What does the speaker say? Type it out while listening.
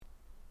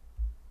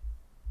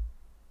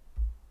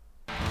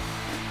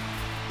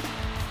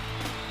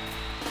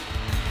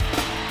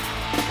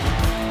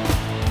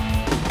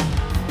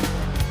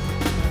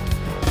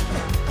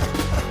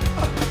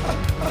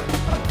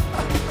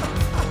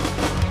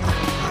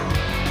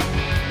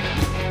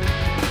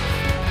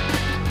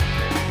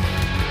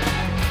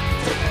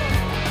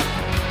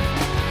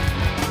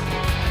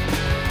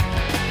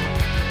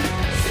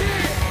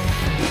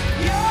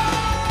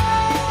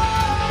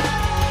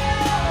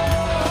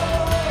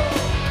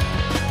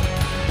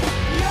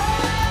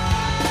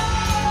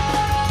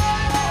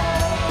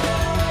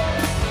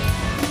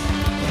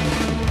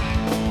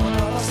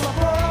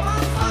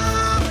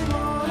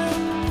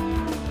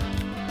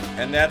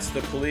That's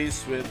the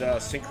Police with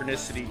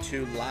Synchronicity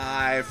 2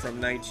 live from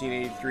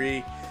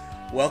 1983.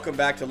 Welcome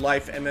back to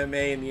Life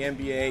MMA and the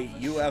NBA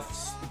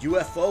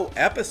UFO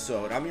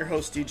episode. I'm your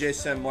host, DJ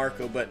San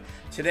Marco, but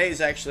today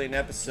is actually an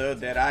episode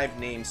that I've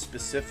named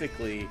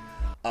specifically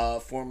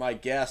for my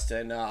guest,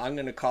 and I'm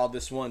going to call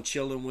this one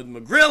Chillin' with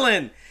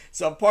McGrillin'.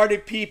 So party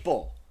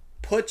people,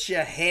 put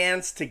your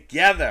hands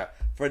together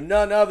for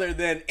none other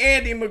than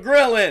Andy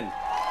McGrillin.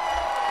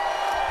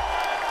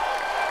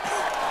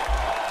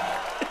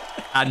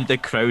 And the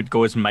crowd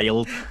goes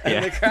mild.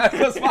 And the crowd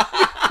goes mild.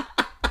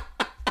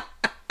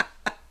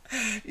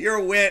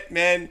 Your wit,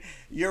 man.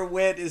 Your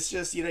wit is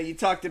just, you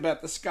talked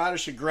about the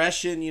Scottish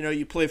aggression.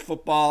 You play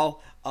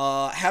football.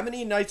 How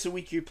many nights a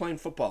week are you playing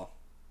football?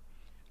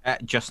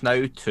 Just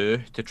now,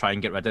 2, to try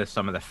and get rid of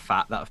some of the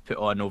fat that I've put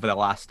on over the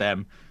last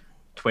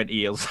 20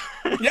 years.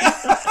 Yeah,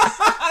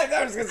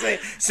 I was going to say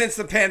since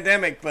the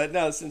pandemic, but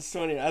no, since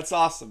 20. That's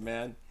awesome,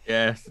 man.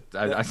 Yeah,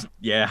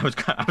 I was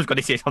going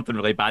to say something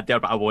really bad there,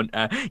 but I won't.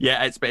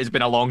 It's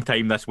been a long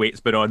time this weight's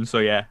been on, so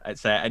yeah,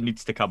 it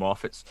needs to come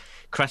off. It's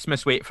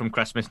Christmas weight from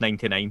Christmas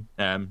 '99,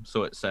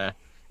 so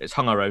it's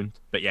hung around,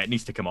 but yeah, it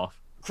needs to come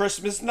off.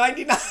 Christmas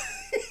 '99.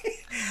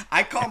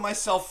 I call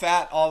myself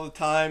fat all the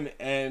time,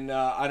 and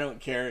I don't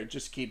care. It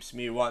just keeps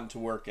me wanting to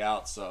work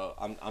out, so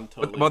I'm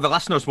totally. Well, the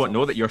listeners won't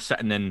know that you're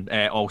sitting in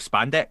all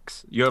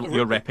spandex. You're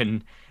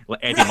repping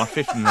Eddie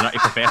Murphy from the Nutty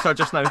Professor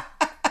just now.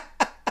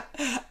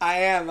 I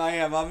am.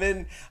 I'm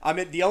in.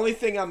 The only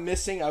thing I'm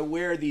missing, I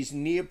wear these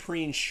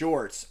neoprene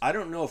shorts. I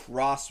don't know if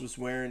Ross was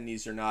wearing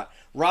these or not.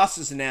 Ross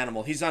is an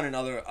animal. He's on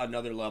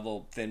another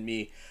level than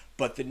me.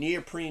 But the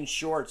neoprene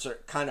shorts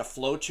kind of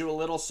float you a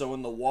little, so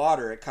in the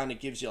water, it kind of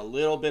gives you a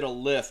little bit of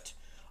lift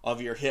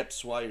of your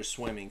hips while you're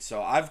swimming.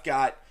 So I've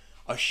got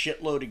a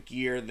shitload of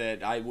gear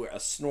that I wear,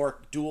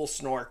 dual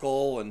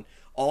snorkel, and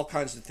all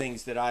kinds of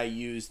things that I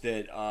use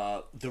that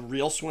the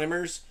real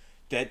swimmers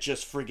that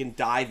just friggin'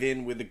 dive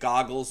in with the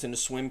goggles and a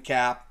swim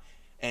cap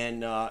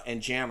and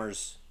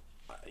jammers,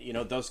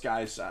 those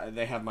guys,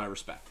 they have my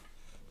respect.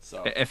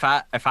 So if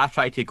I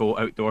tried to go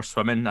outdoor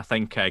swimming, I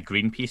think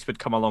Greenpeace would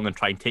come along and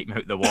try and take me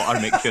out the water,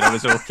 make sure I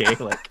was okay.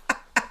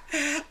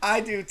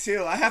 I do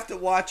too. I have to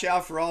watch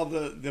out for all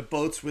the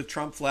boats with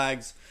Trump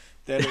flags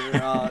that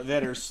are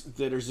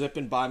that are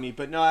zipping by me.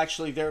 But no,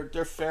 actually,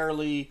 they're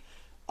fairly.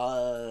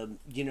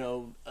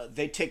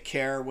 They take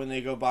care when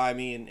they go by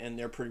me, and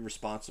they're pretty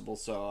responsible.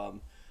 So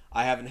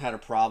I haven't had a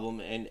problem.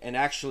 And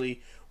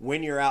actually,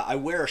 when you're out, I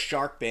wear a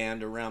shark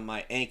band around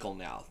my ankle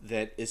now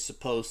that is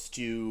supposed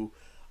to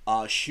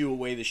shoo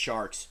away the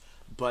sharks.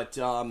 But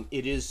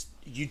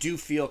you do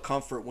feel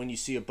comfort when you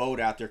see a boat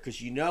out there,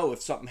 because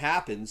if something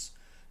happens,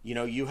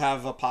 you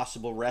have a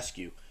possible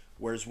rescue.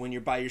 Whereas when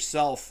you're by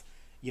yourself,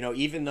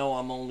 even though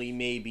I'm only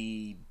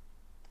maybe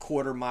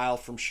quarter mile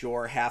from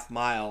shore, half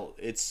mile,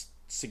 it's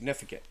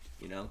significant,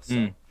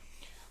 so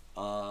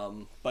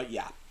but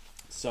yeah,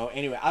 so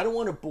anyway, I don't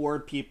want to bore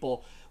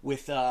people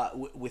with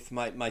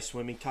my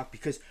swimming talk,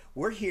 because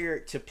we're here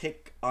to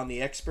pick on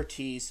the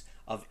expertise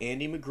of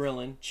Andy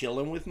McGrillin.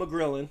 Chillin' with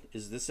McGrillin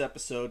is this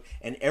episode,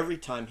 and every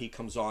time he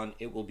comes on,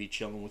 it will be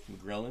Chillin' with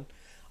McGrillin,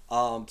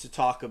 to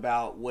talk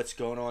about what's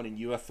going on in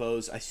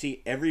UFOs. I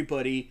see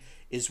everybody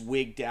is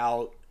wigged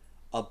out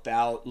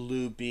about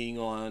Lou being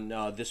on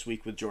This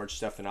Week with George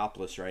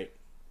Stephanopoulos, right?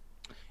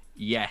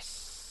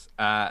 Yes.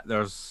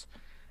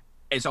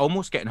 It's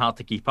almost getting hard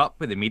to keep up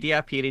with the media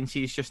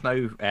appearances just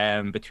now,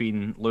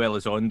 between Lou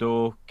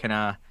Elizondo kind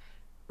of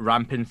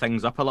ramping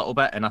things up a little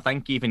bit, and I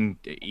think even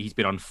he's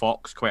been on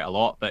Fox quite a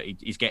lot, but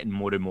he's getting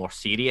more and more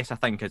serious, I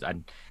think,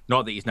 and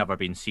not that he's never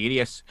been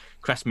serious.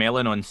 Chris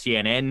Mellon on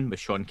CNN with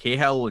Sean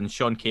Cahill, and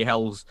Sean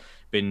Cahill's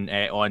been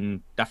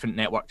on different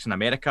networks in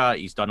America.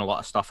 He's done a lot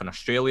of stuff in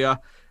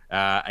Australia.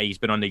 He's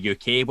been on the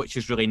UK, which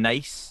is really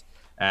nice.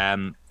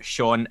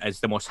 Sean is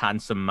the most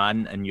handsome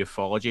man in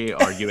ufology or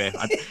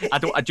UFO. I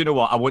do you know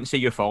what? I won't say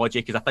ufology,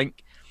 because I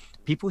think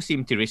people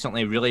seem to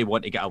recently really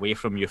want to get away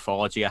from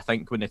ufology. I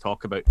think when they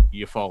talk about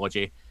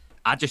ufology,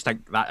 I just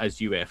think that is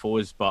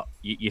UFOs. But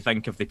you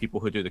think of the people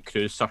who do the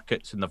cruise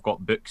circuits, and they've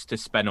got books to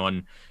spin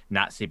on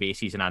Nazi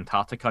bases in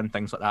Antarctica and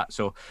things like that.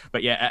 So,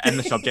 but yeah, in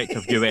the subject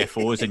of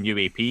UFOs and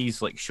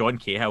UAPs, like Sean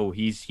Cahill,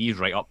 he's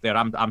right up there.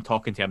 I'm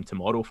talking to him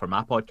tomorrow for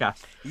my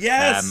podcast.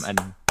 Yes.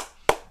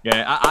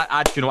 Yeah,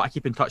 I I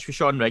keep in touch with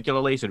Sean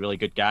regularly. He's a really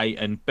good guy,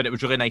 but it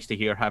was really nice to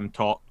hear him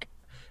talk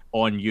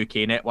on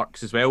UK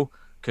networks as well,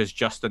 because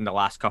just in the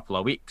last couple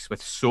of weeks,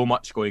 with so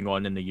much going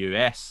on in the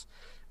US,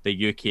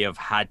 the UK have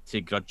had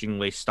to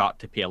grudgingly start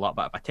to pay a little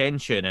bit of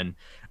attention, and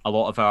a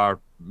lot of our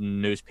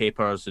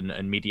newspapers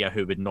and media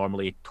who would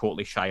normally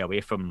totally shy away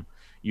from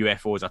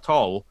UFOs at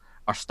all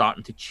are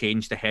starting to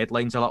change the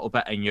headlines a little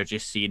bit, and you're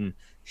just seeing,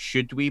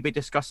 should we be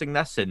discussing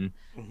this, and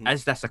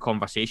is this a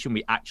conversation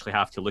we actually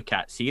have to look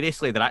at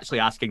seriously? They're actually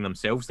asking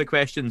themselves the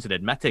questions and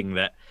admitting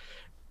that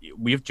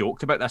we've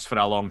joked about this for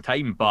a long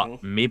time,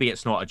 but maybe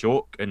it's not a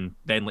joke. And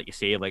then, like you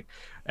say,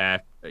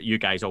 you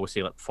guys always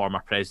say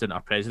former president or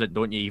president,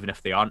 don't you, even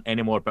if they aren't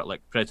anymore, but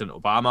like President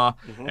Obama,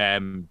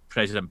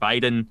 President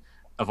Biden,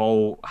 have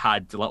all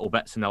had little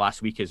bits in the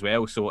last week as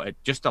well. So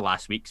just the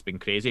last week's been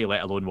crazy,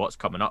 let alone what's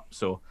coming up.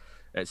 So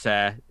it's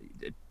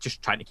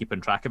just trying to keep on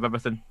track of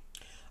everything.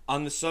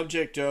 On the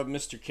subject of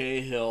Mr.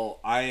 Cahill,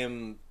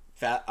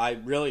 I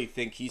really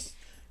think he's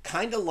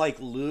kind of like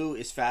Lou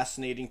is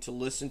fascinating to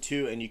listen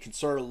to, and you can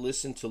sort of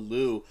listen to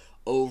Lou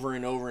over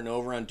and over and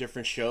over on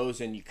different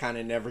shows, and you kind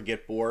of never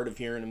get bored of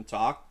hearing him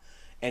talk.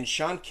 And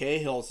Sean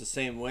Cahill's the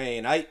same way,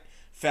 and I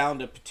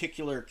found a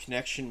particular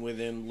connection with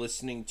him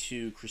listening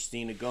to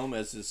Christina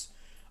Gomez's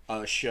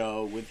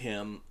show with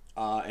him.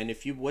 And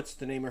what's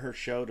the name of her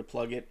show to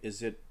plug it?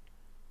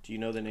 Do you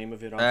know the name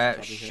of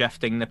it?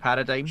 Shifting the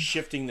Paradigm.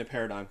 Shifting the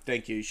Paradigm.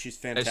 Thank you. She's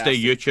fantastic.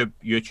 It's the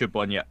YouTube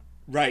one, yeah.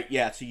 Right,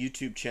 yeah, it's a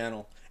YouTube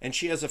channel. And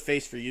she has a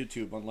face for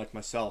YouTube, unlike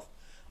myself.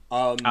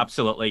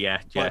 Absolutely,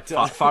 yeah. But,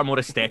 far more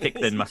aesthetic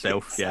than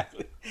myself,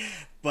 exactly. Yeah.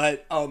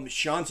 But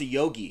Sean's a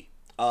yogi,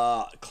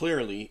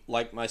 clearly,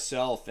 like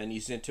myself, and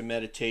he's into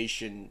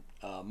meditation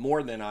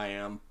more than I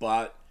am,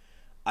 but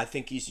I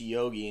think he's a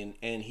yogi,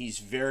 and he's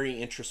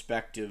very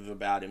introspective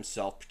about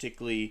himself,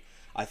 particularly,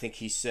 I think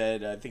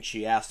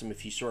she asked him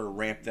if he sort of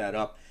ramped that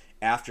up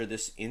after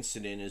this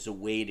incident as a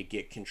way to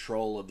get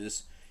control of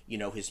his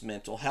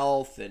mental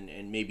health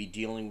and maybe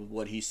dealing with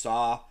what he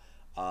saw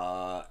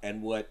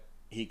and what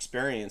he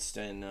experienced.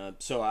 And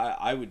so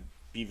I would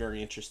be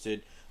very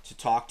interested to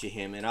talk to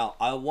him. And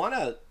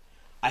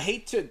I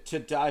hate to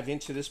dive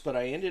into this, but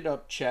I ended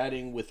up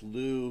chatting with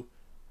Lou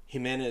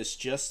Jimenez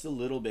just a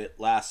little bit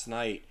last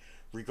night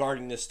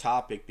regarding this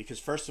topic, because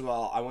first of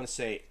all, I want to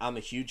say I'm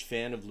a huge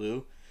fan of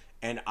Lou,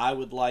 and I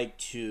would like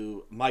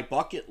to, my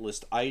bucket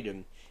list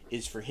item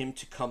is for him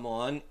to come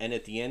on, and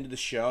at the end of the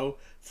show,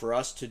 for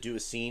us to do a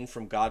scene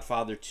from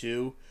Godfather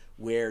 2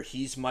 where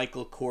he's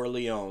Michael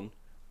Corleone,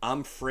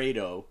 I'm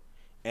Fredo,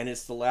 and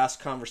it's the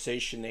last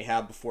conversation they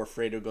have before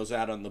Fredo goes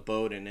out on the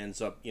boat and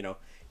ends up,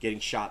 getting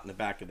shot in the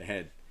back of the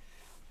head.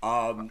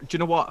 Do you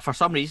know what? For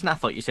some reason, I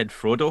thought you said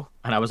Frodo,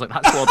 and I was like,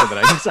 that's Lord of the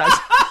Rings.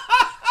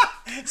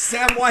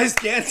 Samwise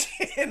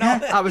Gamgee.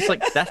 Yeah, I was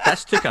like,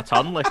 this took a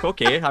turn. Like,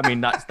 okay, I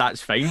mean,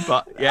 that's fine,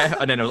 but yeah.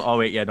 And then I was, oh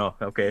wait, yeah, no,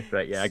 okay,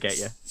 right, yeah, I get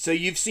you. So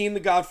you've seen The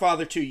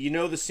Godfather 2. You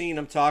know the scene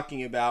I'm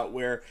talking about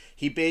where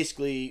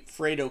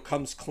Fredo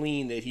comes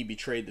clean that he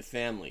betrayed the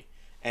family,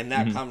 and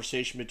that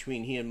conversation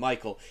between he and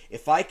Michael.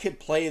 If I could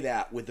play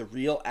that with a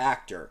real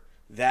actor,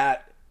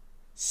 that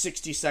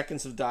 60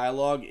 seconds of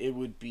dialogue, it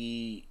would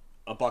be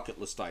a bucket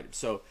list item.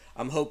 So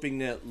I'm hoping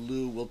that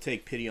Lou will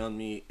take pity on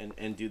me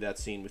and do that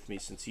scene with me,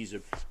 since he's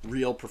a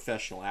real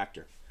professional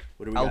actor.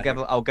 What do we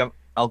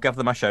I'll give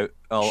them a shout.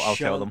 I'll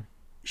tell them.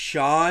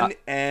 Sean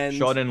and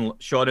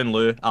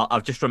Lou.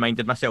 I've just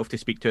reminded myself to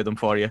speak to them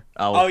for you.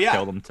 I'll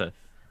tell them to.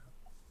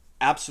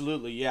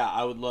 Absolutely, yeah.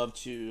 I would love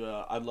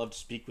to. I'd love to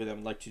speak with him.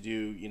 I'd like to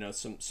do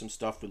some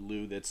stuff with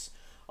Lou that's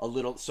a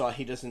little, so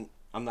he doesn't.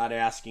 I'm not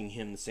asking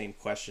him the same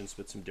questions,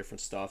 but some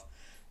different stuff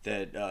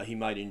that he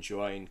might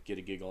enjoy and get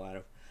a giggle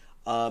out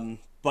of.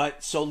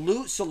 But so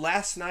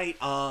last night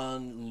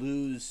on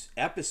Lou's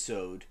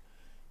episode,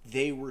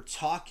 they were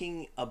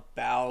talking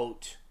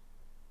about.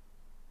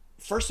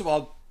 First of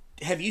all,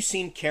 have you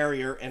seen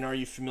Carrier, and are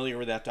you familiar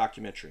with that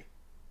documentary?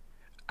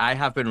 I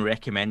have been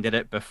recommended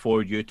it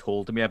before you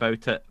told me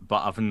about it,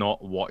 but I've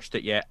not watched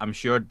it yet. I'm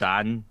sure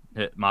Dan,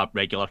 my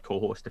regular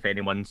co-host, if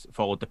anyone's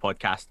followed the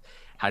podcast,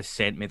 has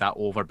sent me that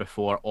over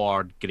before,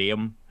 or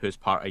Graham, who's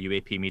part of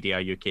UAP Media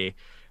UK,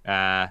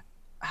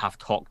 have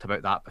talked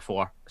about that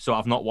before. So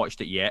I've not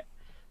watched it yet.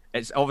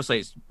 It's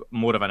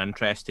more of an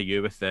interest to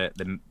you with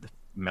the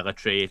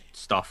military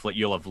stuff. Like,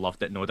 you'll have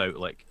loved it, no doubt.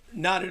 Like,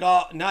 not at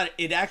all.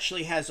 It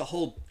actually has a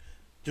whole.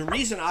 The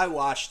reason I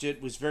watched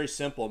it was very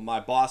simple.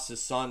 My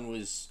boss's son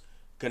was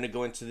going to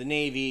go into the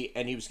Navy,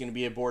 and he was going to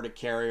be aboard a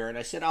Carrier, and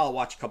I said, I'll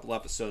watch a couple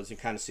episodes and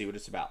kind of see what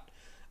it's about.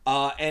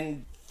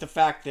 And the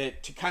fact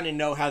that to kind of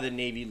know how the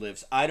Navy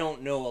lives. I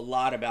don't know a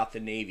lot about the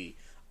Navy.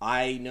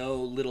 I know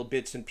little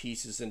bits and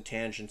pieces and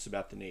tangents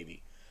about the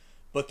Navy.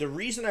 But the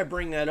reason I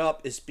bring that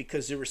up is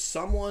because there was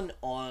someone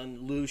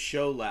on Lou's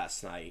show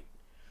last night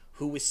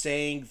who was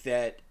saying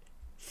that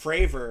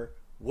Fravor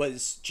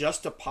was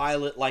just a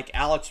pilot like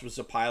Alex was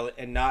a pilot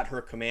and not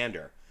her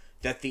commander.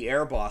 That the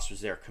air boss was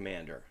their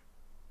commander.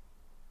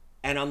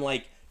 And I'm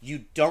like,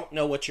 you don't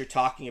know what you're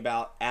talking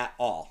about at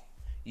all.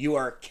 You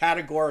are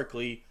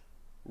categorically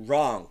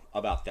wrong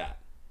about that.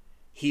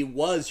 He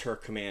was her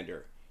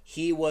commander.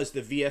 He was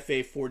the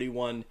VFA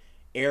 41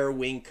 Air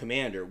Wing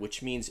commander,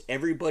 which means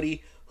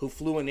everybody who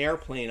flew an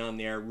airplane on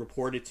there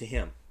reported to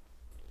him.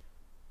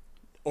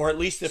 Or at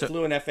least that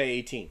flew an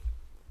FA-18.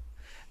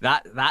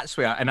 That's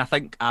where, and I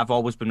think I've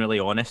always been really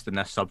honest in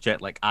this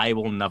subject. Like, I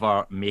will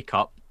never make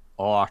up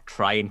or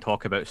try and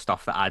talk about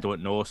stuff that I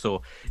don't know.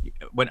 So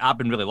when I've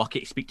been really lucky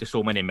to speak to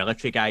so many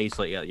military guys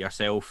like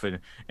yourself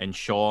and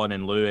Sean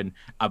and Lou, and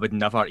I would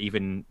never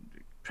even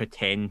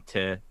pretend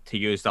to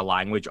use the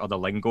language or the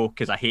lingo,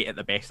 because I hate it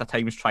the best of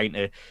times trying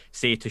to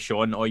say to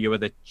Sean, oh, you were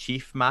the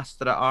chief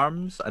master at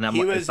arms, and I'm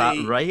like, is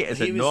that right? Is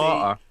it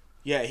not?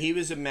 Yeah, he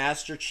was a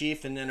master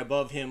chief, and then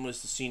above him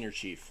was the senior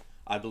chief,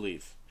 I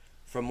believe.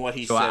 from what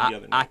he So said the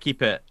other I night.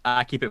 keep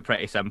it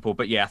pretty simple.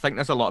 But yeah, I think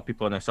there's a lot of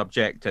people on the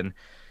subject, and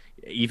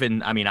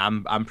even I mean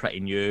I'm pretty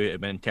new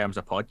in terms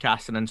of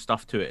podcasting and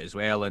stuff to it as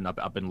well, and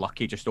I've been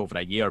lucky just over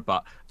a year.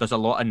 But there's a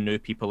lot of new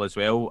people as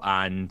well,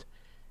 and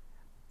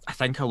I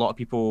think a lot of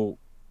people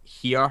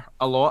hear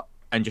a lot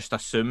and just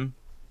assume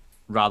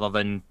rather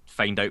than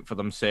find out for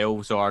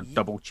themselves or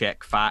double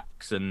check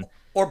facts. And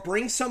Or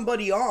bring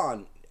somebody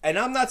on. And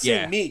I'm not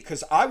saying yeah, me,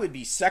 because I would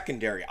be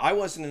secondary. I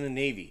wasn't in the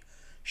Navy.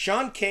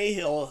 Sean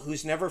Cahill,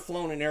 who's never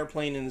flown an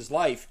airplane in his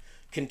life,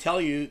 can tell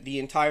you the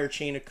entire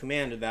chain of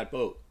command of that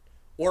boat.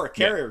 Or a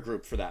carrier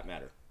group, for that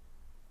matter.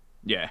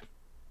 yeah,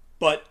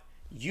 But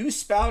you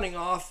spouting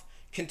off,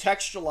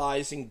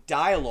 contextualizing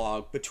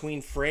dialogue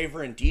between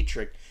Fravor and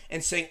Dietrich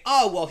and saying,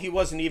 oh, well, he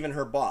wasn't even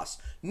her boss.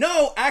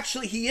 No,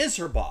 actually, he is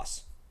her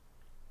boss.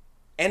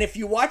 And if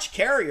you watch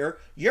Carrier,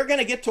 you're going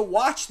to get to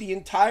watch the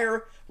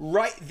entire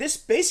right. This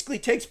basically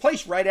takes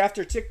place right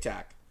after Tic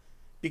Tac,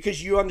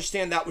 because you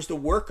understand that was the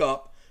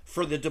workup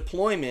for the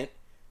deployment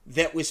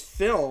that was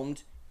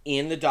filmed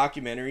in the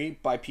documentary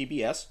by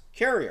PBS,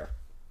 Carrier.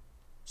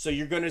 So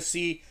you're going to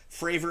see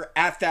Fravor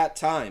at that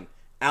time,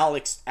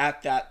 Alex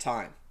at that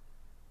time,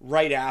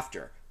 right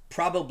after.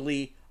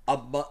 Probably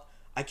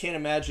I can't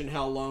imagine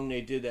how long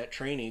they did that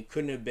training.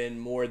 Couldn't have been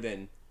more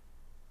than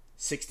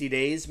 60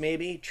 days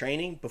maybe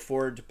training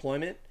before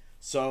deployment.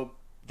 So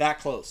that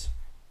close.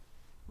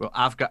 well,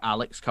 I've got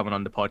Alex coming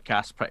on the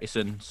podcast pretty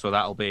soon, so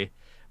that'll be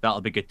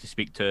good to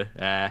speak to. Speak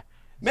to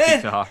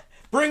Man, her.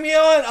 bring me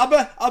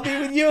on. I'll be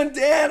with you and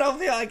Dan. I'll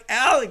be like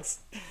Alex.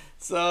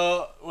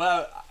 So,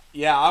 well,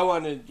 yeah, I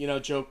want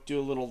to, do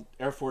a little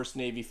Air Force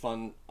Navy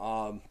fun,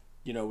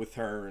 with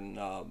her, and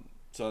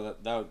so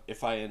that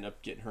if I end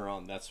up getting her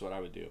on, that's what I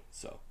would do.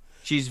 So,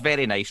 She's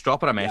very nice.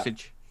 Drop her a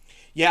message.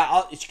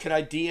 yeah, could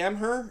I DM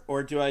her,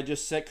 or do I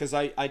just say, because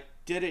I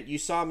did it, you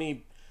saw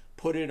me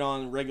put it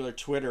on regular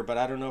Twitter, but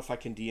I don't know if I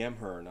can DM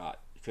her or not,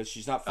 because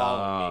she's not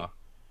following me.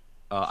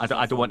 I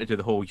don't want to do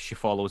the whole she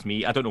follows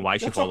me. I don't know why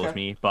she That's follows okay.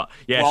 me, but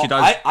yeah, Well, she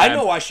does. I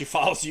know why she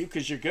follows you,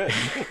 because you're good.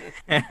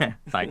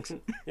 Thanks.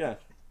 Yeah.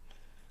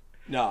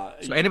 No.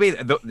 So anyway,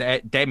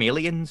 them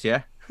aliens,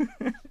 yeah.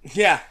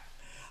 Yeah.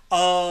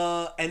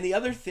 And the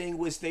other thing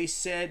was they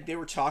said they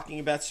were talking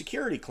about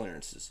security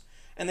clearances.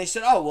 And they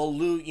said, oh, well,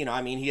 Lou,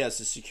 he has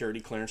a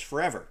security clearance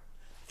forever.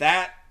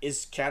 That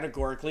is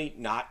categorically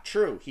not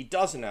true. He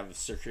doesn't have a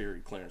security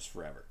clearance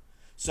forever.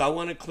 So I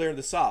want to clear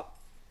this up.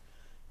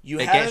 It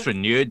gets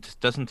renewed,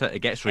 doesn't it? It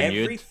gets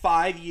renewed. Every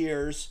 5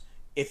 years,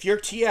 if you're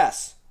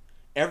TS,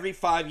 every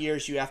 5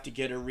 years you have to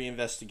get a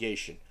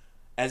reinvestigation.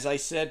 As I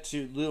said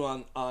to Lou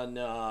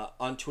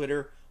on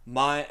Twitter,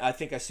 I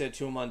think I said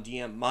to him on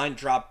DM, mine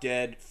dropped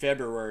dead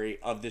February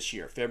of this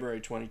year,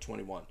 February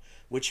 2021,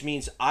 which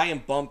means I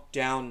am bumped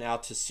down now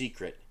to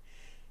secret.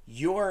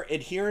 Your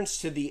adherence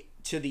to the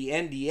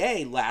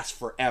NDA lasts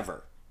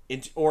forever,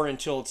 or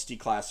until it's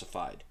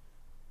declassified.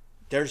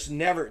 There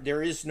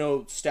is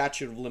no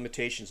statute of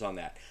limitations on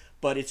that,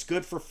 but it's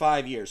good for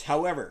 5 years.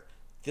 However,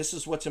 this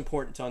is what's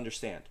important to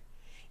understand.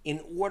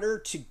 In order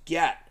to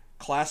get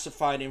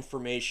classified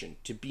information,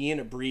 to be in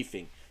a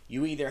briefing,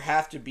 you either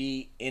have to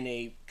be in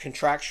a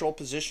contractual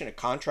position, a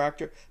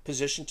contractor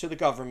position to the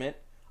government,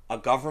 a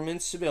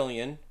government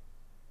civilian,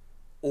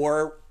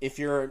 or if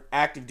you're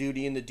active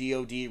duty in the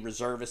DOD,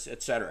 reservist,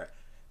 etc.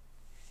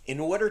 In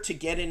order to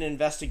get an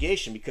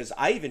investigation, because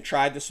I even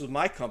tried this with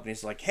my company,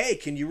 it's like, hey,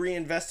 can you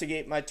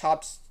reinvestigate my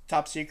top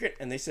secret?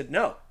 And they said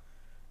no.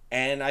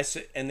 And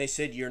they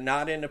said you're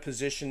not in a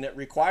position that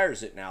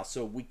requires it now,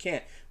 so we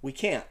can't.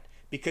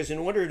 Because in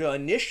order to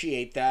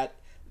initiate that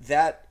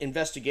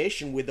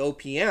investigation with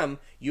OPM,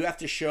 you have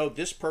to show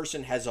this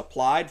person has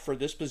applied for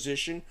this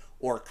position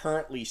or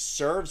currently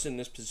serves in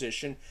this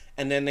position,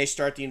 and then they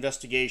start the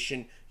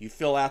investigation. You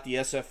fill out the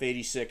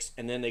SF-86,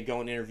 and then they go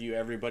and interview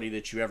everybody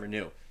that you ever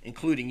knew,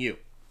 including you,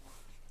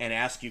 and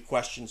ask you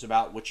questions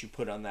about what you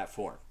put on that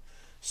form.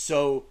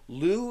 So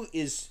Lou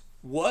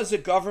was a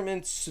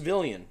government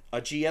civilian, a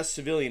GS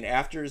civilian,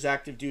 after his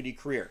active duty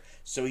career,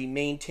 so he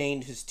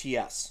maintained his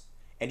TS.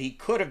 And he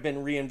could have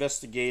been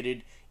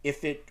reinvestigated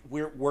if it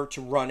were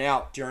to run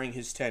out during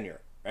his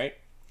tenure, right?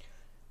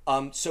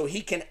 So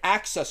he can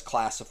access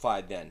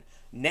classified then.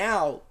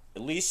 Now,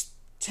 at least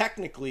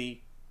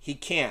technically, he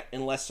can't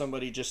unless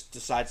somebody just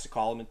decides to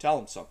call him and tell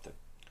him something,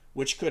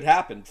 which could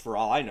happen for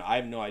all I know. I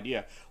have no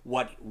idea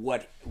what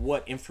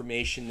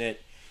information that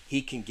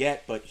he can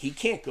get, but he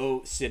can't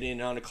go sit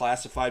in on a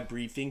classified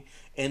briefing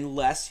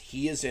unless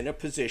he is in a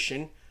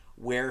position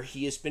where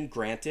he has been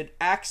granted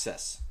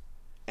access.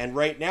 And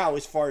right now,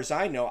 as far as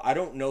I know, I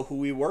don't know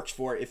who he works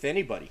for, if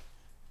anybody.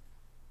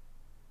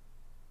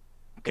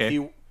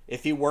 Okay.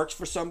 If he works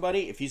for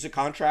somebody, if he's a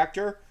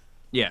contractor,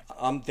 yeah.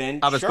 Then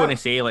I was sure. going to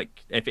say,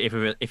 like,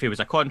 if he was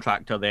a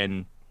contractor,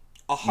 then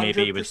 100%.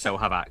 maybe he would still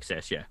have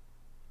access. Yeah.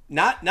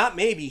 Not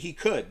maybe, he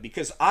could,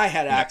 because I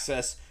had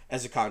access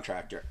as a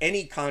contractor.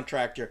 Any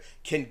contractor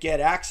can get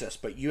access,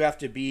 but you have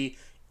to be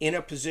in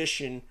a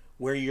position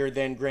where you're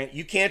then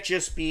you can't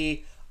just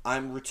be,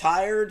 I'm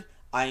retired,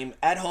 I'm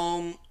at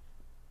home,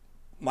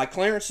 my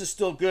clearance is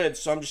still good,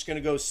 so I'm just going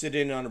to go sit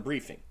in on a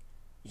briefing.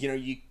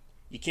 You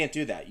can't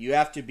do that. You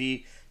have to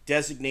be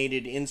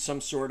designated in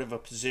some sort of a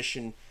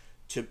position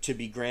to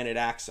be granted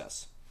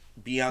access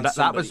beyond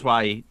That was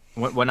why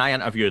when I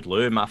interviewed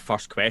Lou, my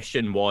first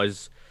question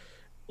was,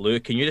 Lou,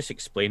 can you just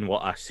explain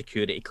what a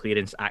security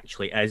clearance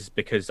actually is?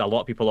 Because a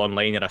lot of people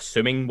online are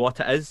assuming what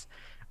it is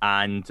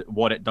and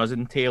what it does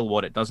entail,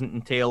 what it doesn't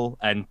entail.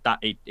 And that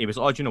he was,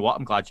 oh, do you know what?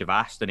 I'm glad you've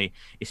asked. And he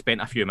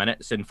spent a few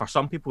minutes. And for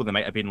some people, they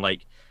might have been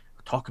like,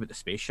 talk about the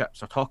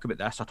spaceships, or talk about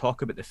this, or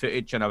talk about the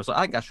footage. And I was like,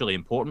 I think that's really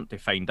important to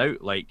find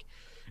out. Like,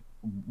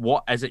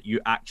 what is it you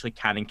actually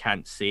can and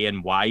can't say,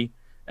 and why?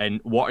 And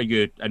why are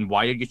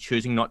you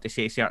choosing not to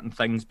say certain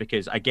things?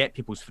 Because I get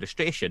people's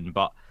frustration,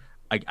 but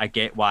I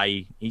get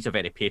why. He's a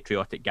very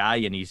patriotic guy,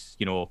 and he's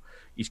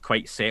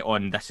quite set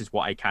on this is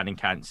what I can and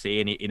can't say,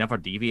 and he never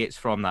deviates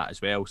from that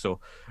as well. So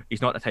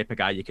he's not the type of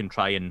guy you can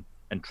try and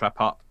trip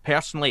up.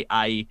 Personally,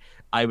 I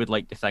would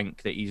like to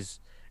think that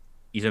he's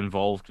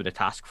involved with the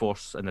task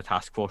force and the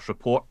task force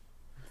report.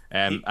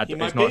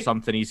 It's not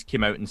something he's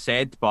come out and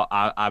said, but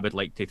I would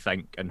like to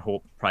think and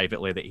hope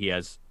privately that he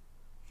is.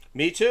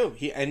 Me too.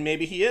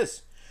 Maybe he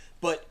is.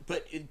 But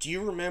do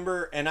you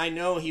remember? And I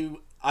know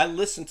I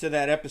listened to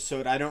that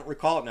episode. I don't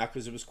recall it now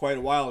because it was quite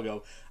a while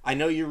ago. I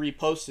know you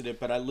reposted it,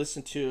 but I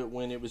listened to it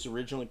when it was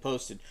originally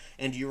posted.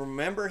 And do you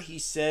remember he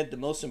said the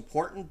most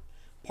important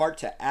part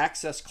to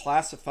access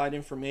classified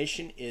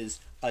information is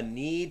a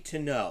need to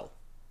know.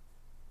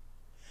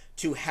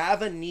 To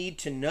have a need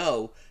to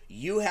know,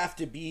 you have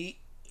to be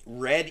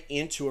read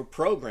into a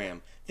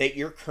program that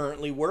you're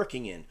currently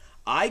working in.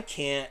 I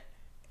can't,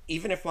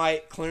 even if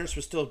my clearance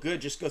was still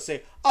good, just go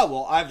say, oh,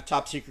 well, I have a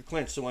top secret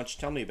clearance, so why don't you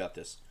tell me about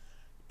this?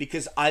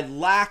 Because I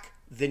lack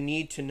the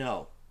need to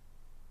know.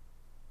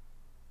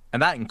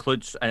 And that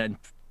includes, and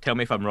tell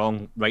me if I'm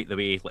wrong, right the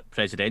way, like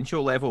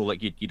presidential level,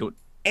 like you don't...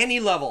 Any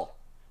level.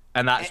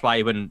 And that's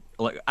why when,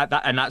 like,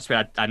 and that's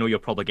where I know you'll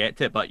probably get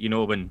to it, but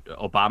when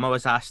Obama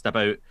was asked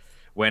about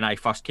when I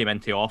first came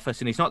into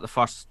office, and he's not the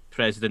first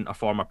president or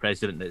former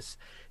president that's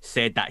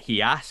said that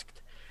he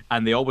asked,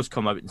 and they always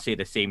come out and say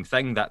the same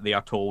thing, that they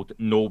are told,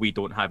 no, we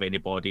don't have any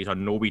bodies, or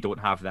no, we don't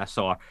have this,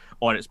 or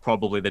it's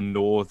probably the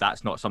no,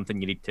 that's not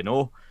something you need to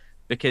know.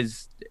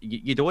 Because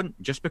you don't,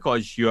 just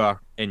because you're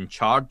in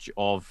charge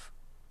of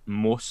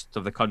most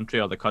of the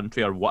country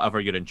or whatever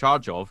you're in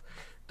charge of,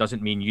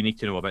 doesn't mean you need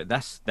to know about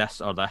this,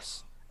 or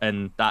this.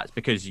 And that's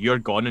because you're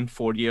gone in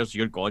 4 years,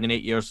 you're gone in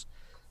 8 years.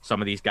 Some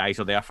of these guys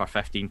are there for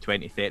 15,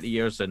 20, 30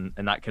 years, and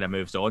that kind of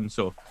moves on.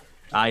 So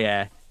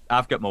I've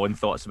got my own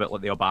thoughts about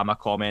like the Obama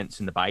comments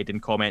and the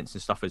Biden comments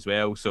and stuff as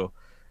well. So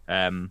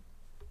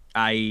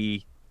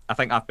I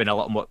think I've been a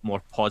lot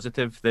more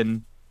positive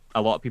than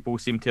a lot of people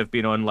seem to have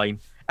been online.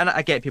 And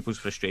I get people's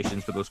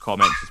frustrations with those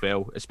comments as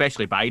well,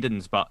 especially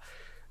Biden's, but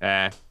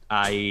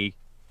I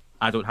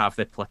don't have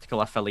the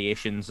political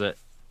affiliations that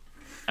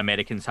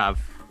Americans have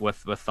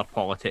with their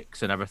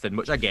politics and everything,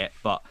 which I get,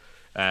 but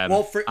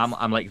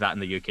I'm like that in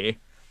the UK.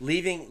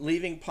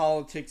 Leaving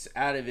politics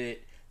out of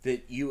it,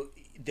 that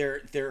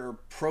their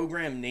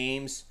program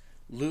names.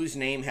 Lou's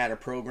name had a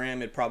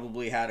program. It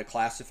probably had a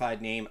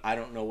classified name. I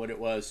don't know what it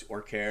was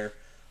or care,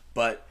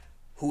 but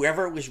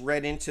whoever was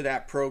read into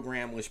that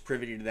program was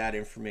privy to that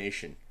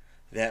information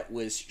that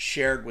was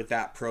shared with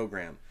that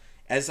program.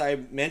 As I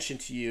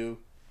mentioned to you,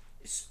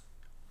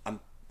 I'm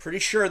pretty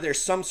sure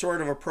there's some sort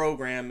of a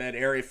program at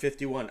Area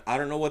 51. I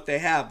don't know what they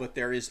have, but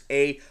there is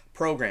a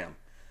program.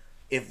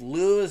 If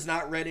Lou is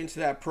not read into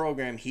that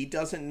program, he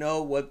doesn't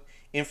know what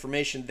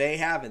information they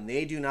have, and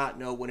they do not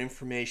know what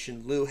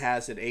information Lou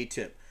has at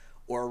ATIP,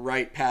 or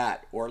Wright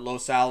Pat, or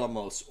Los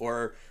Alamos,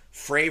 or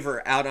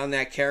Fravor out on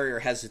that carrier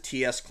has a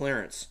TS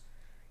clearance.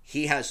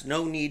 He has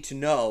no need to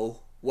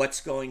know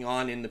what's going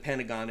on in the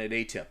Pentagon at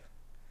ATIP.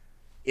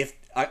 If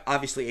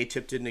obviously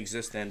ATIP didn't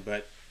exist then,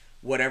 but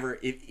whatever,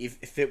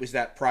 if it was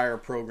that prior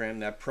program,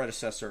 that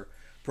predecessor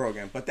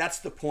program. But that's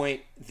the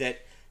point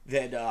that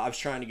I was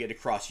trying to get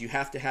across. You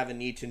have to have a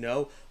need to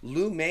know.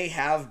 Lou may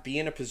be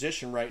in a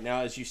position right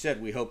now, as you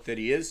said, we hope that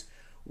he is,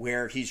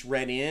 where he's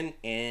read in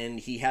and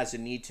he has a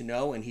need to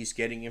know and he's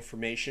getting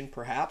information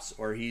perhaps,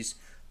 or he's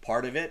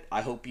part of it.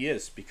 I hope he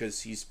is,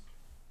 because he's,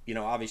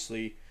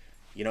 obviously,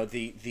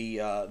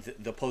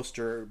 the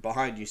poster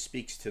behind you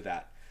speaks to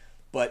that.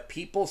 But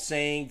people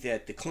saying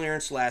that the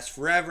clearance lasts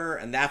forever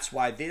and that's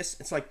why this,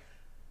 it's like,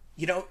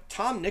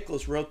 Tom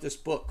Nichols wrote this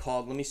book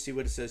called, let me see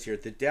what it says here,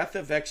 The Death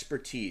of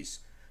Expertise,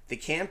 the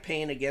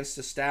campaign against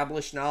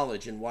established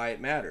knowledge and why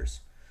it matters.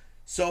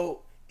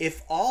 So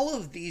if all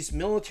of these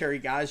military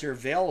guys are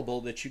available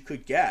that you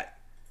could get,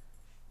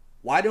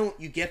 why don't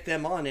you get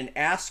them on and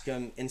ask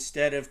them,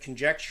 instead of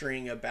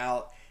conjecturing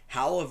about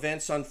how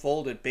events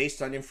unfolded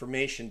based on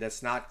information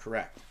that's not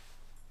correct?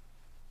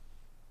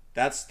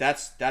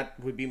 That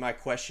would be my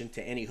question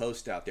to any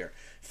host out there.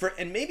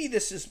 And maybe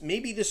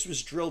this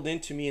was drilled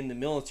into me in the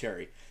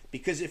military,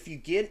 because if you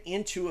get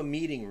into a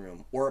meeting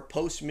room or a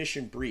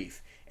post-mission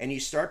brief and you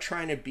start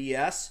trying to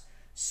BS,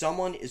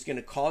 someone is going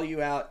to call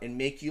you out and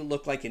make you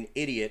look like an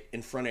idiot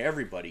in front of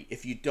everybody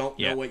if you don't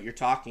know what you're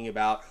talking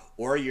about,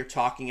 or you're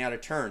talking out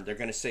of turn. They're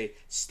going to say,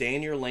 stay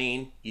in your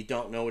lane, you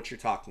don't know what you're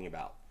talking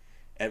about.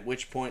 At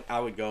which point I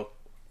would go,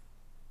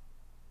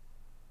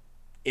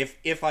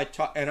 if I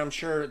talk, and I'm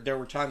sure there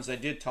were times I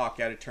did talk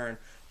out of turn,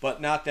 but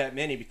not that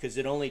many, because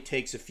it only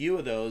takes a few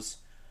of those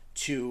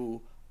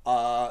to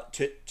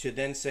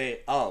then say,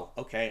 oh,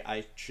 okay,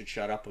 I should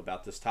shut up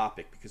about this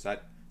topic, because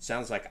that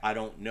sounds like I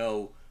don't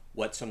know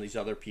what some of these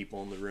other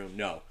people in the room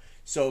know.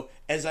 So,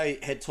 as I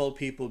had told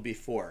people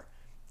before,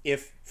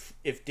 if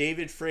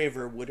David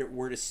Fravor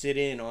were to sit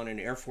in on an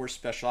Air Force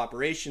Special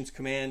Operations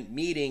Command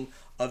meeting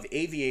of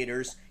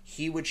aviators,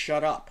 he would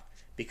shut up.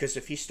 Because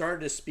if he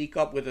started to speak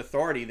up with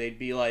authority, they'd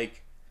be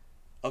like,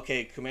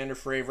 okay, Commander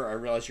Fravor, I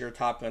realize you're a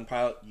Top Gun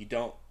pilot. You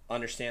don't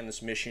understand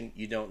this mission.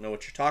 You don't know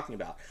what you're talking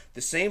about.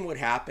 The same would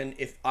happen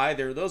if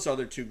either of those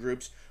other two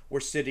groups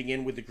were sitting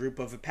in with a group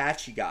of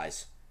Apache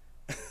guys.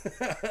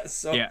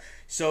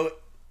 So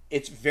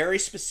it's very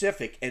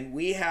specific. And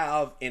we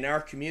have in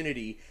our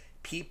community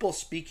people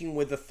speaking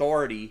with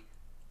authority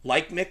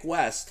like Mick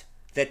West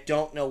that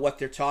don't know what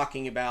they're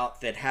talking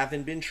about, that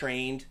haven't been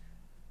trained,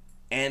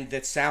 and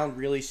that sound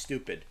really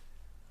stupid.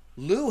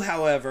 Lou,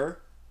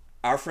 however,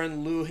 our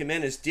friend Lou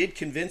Jimenez, did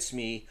convince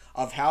me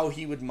of how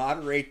he would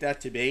moderate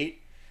that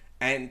debate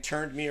and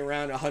turned me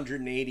around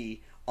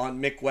 180 on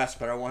Mick West,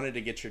 but I wanted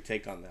to get your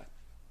take on that.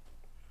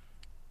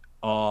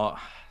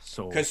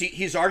 So... Because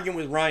he's arguing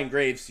with Ryan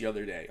Graves the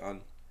other day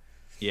on...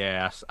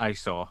 Yes, I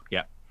saw,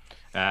 yeah.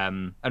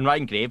 And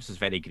Ryan Graves is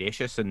very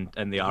gracious in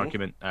the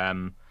argument,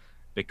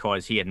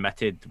 because he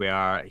admitted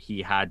where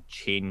he had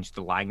changed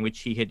the language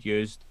he had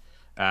used.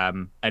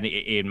 And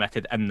he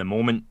admitted in the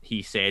moment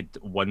he said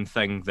one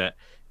thing that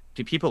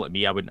to people like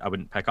me I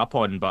wouldn't pick up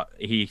on, but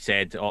he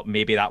said, oh,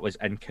 maybe that was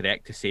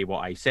incorrect to say what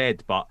I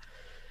said, but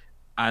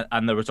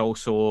and there was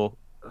also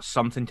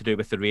something to do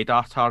with the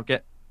radar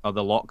target or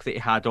the lock that he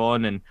had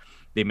on, and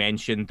they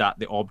mentioned that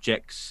the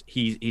objects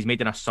he's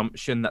made an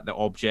assumption that the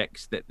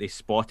objects that they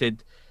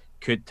spotted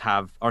could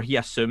have, or he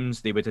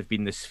assumes they would have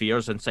been the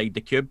spheres inside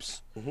the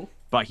cubes,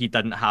 but he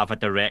didn't have a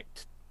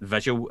direct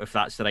visual, if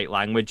that's the right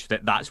language,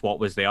 that's what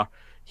was there.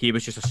 He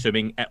was just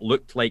assuming it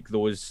looked like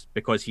those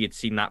because he had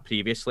seen that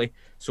previously,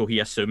 so he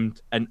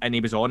assumed, and he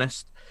was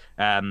honest.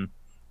 And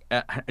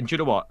do you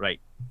know what,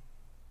 right,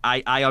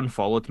 I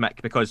unfollowed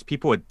Mick because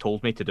people had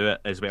told me to do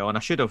it as well, and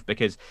I should have,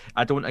 because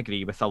I don't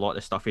agree with a lot of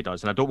the stuff he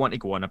does, and I don't want to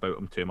go on about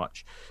him too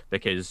much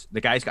because the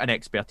guy's got an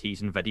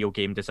expertise in video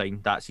game design.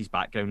 That's his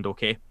background,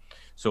 okay?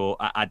 So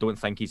I don't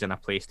think he's in a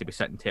place to be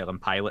sitting telling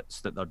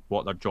pilots that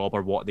what their job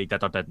or what they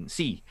did or didn't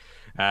see.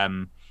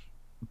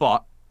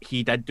 But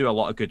he did do a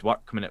lot of good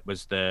work when it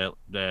was the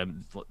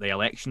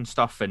election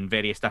stuff and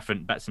various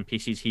different bits and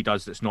pieces he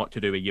does that's not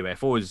to do with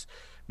UFOs.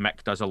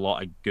 Mick does a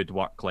lot of good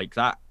work like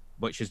that,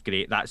 which is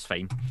great. That's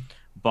fine.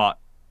 But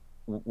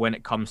when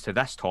it comes to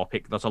this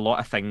topic, there's a lot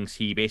of things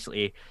he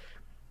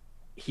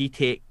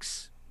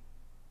takes.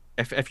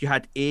 If you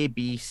had A,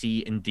 B,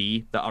 C, and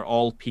D that are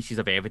all pieces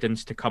of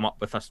evidence to come up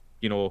with a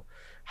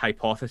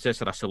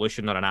hypothesis or a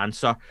solution or an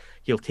answer,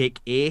 he'll take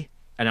A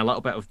and a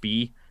little bit of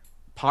B,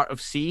 part of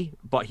C,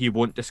 but he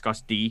won't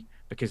discuss D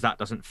because that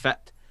doesn't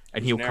fit.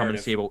 And he'll come and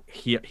say, well,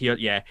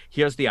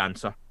 here's the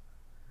answer.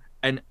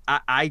 And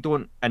I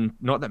don't, and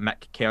not that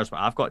Mick cares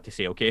what I've got to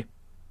say, okay?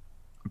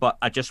 But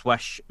I just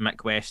wish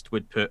Mick West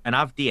would put, and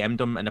I've DM'd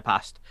him in the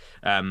past,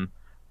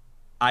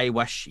 I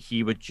wish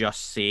he would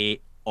just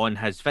say on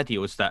his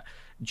videos that,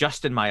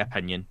 just in my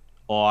opinion,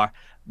 or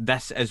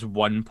this is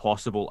one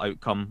possible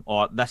outcome,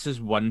 or this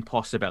is one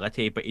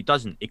possibility, but he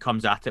doesn't. He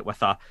comes at it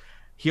with a,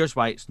 here's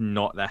why it's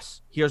not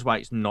this, here's why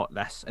it's not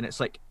this. And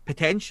it's like,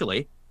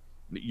 potentially,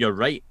 you're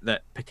right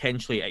that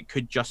potentially it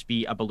could just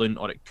be a balloon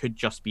or it could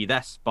just be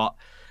this. But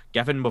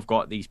given we've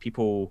got these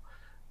people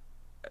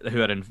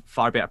who are in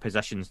far better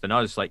positions than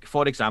us, like,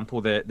 for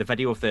example, the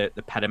video of the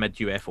pyramid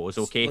UFOs,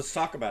 okay? Let's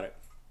talk about it.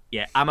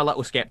 Yeah, I'm a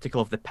little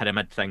skeptical of the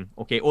pyramid thing,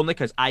 okay? Only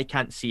because I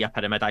can't see a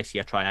pyramid, I see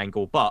a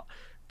triangle. But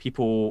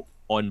people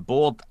on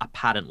board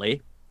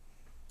apparently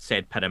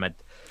said pyramid.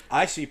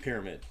 I see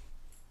pyramid.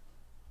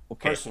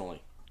 Okay.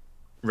 Personally.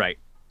 Right.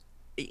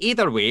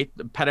 Either way,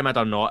 pyramid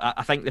or not,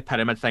 I think the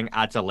pyramid thing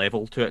adds a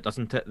level to it,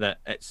 doesn't it? That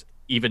it's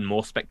even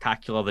more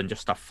spectacular than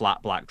just a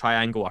flat black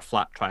triangle or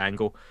flat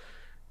triangle.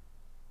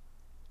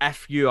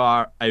 If you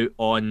are out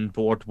on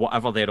board,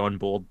 whatever they're on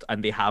board,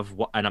 and they have,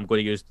 and I'm going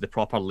to use the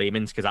proper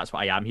layman's because that's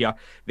what I am here,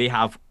 they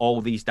have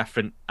all these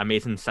different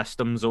amazing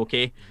systems,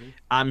 okay? Mm-hmm.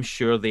 I'm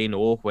sure they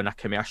know when a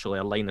commercial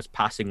airline is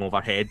passing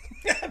overhead.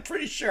 I'm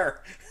pretty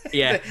sure.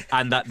 Yeah,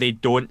 and that they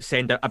don't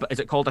send out,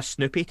 is it called a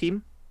Snoopy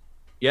team?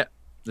 Yeah.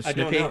 The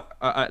Snoopy.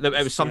 I don't know.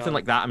 It was something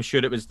like that. I'm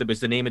sure it was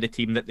the name of the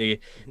team that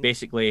they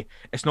basically.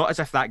 It's not as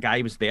if that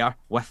guy was there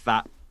with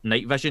that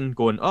night vision,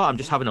 going, "Oh, I'm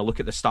just having a look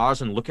at the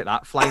stars and look at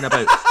that flying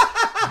about."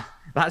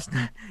 That's,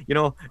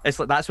 it's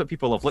like that's what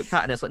people have looked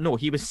at, and it's like, no,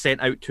 he was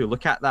sent out to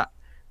look at that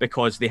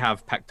because they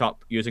have picked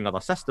up using other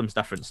systems,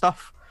 different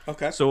stuff.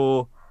 Okay.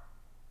 So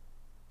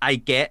I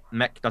get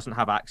Mick doesn't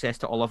have access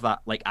to all of that,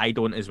 like I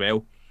don't as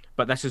well.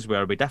 But this is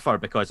where we differ,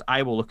 because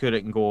I will look at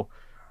it and go,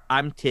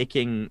 I'm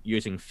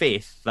using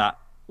faith that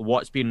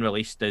what's been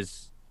released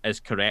is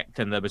correct,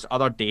 and there was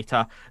other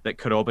data that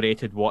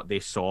corroborated what they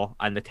saw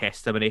and the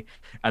testimony,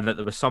 and that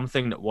there was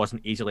something that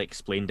wasn't easily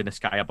explained in the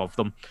sky above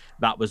them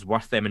that was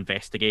worth them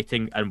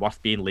investigating and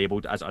worth being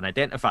labeled as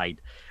unidentified,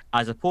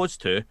 as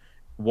opposed to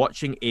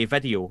watching a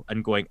video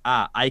and going,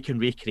 I can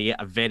recreate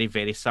a very,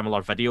 very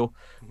similar video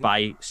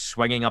by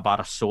swinging a bar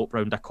of soap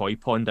round a koi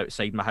pond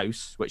outside my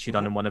house, which he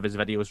done in one of his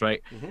videos,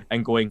 right?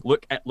 And going,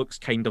 look, it looks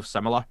kind of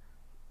similar.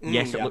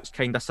 Yes, it looks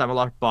kind of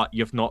similar, but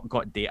you've not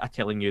got data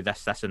telling you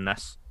this, this, and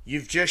this.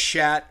 You've just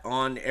shat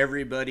on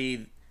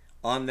everybody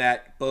on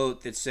that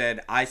boat that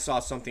said, I saw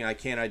something I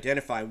can't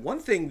identify. One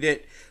thing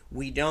that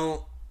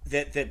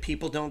that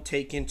people don't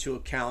take into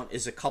account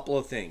is a couple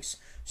of things.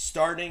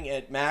 Starting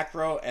at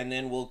macro, and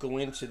then we'll go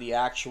into the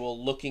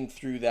actual looking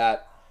through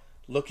that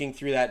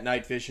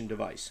night vision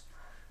device.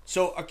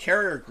 So a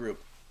carrier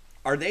group,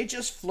 are they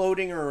just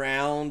floating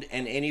around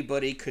and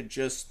anybody could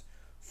just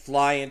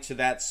fly into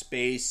that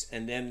space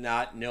and then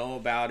not know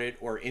about it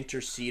or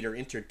intercede or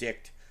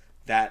interdict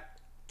that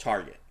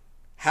target?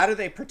 How do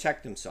they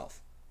protect themselves?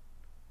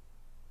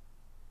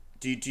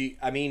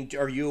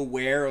 Are you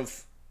aware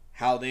of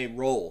how they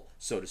roll,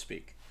 so to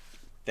speak?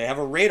 They have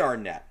a radar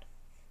net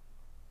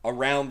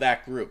around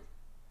that group,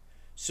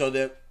 so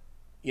that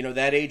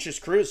that Aegis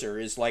cruiser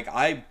is like,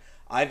 I've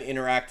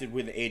interacted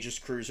with the Aegis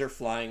cruiser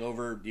flying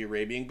over the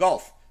Arabian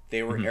Gulf.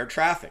 They were air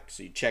traffic,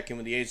 so you check in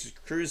with the Aegis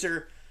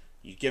cruiser,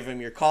 you give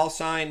them your call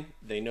sign,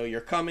 they know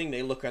you're coming,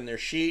 they look on their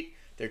sheet,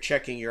 they're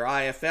checking your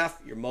IFF,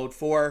 your mode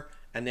 4,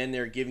 and then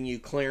they're giving you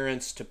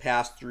clearance to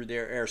pass through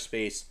their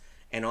airspace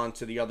and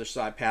onto the other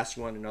side,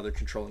 passing on another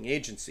controlling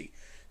agency.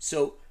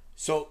 So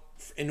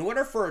in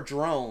order for a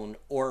drone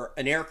or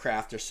an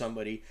aircraft or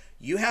somebody,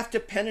 you have to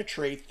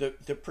penetrate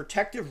the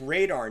protective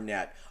radar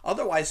net.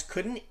 Otherwise,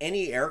 couldn't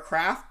any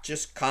aircraft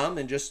just come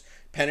and just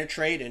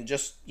penetrate and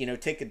just,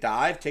 take a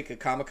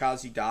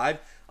kamikaze dive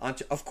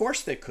onto? Of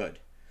course they could.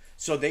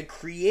 So they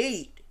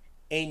create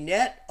a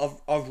net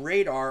of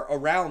radar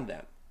around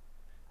them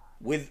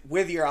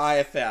with your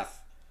IFF,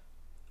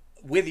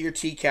 with your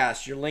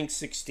TCAS, your Link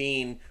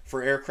 16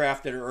 for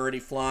aircraft that are already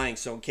flying.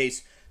 So in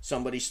case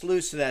somebody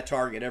slews to that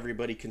target,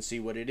 everybody can see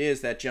what it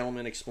is. That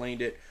gentleman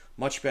explained it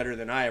much better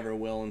than I ever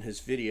will in his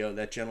video.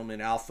 That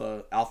gentleman,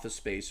 Alpha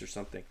Space or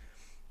something.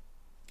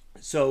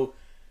 So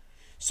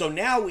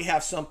now we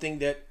have something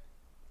that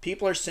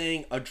people are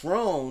saying a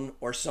drone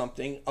or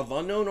something of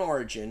unknown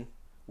origin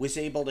was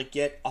able to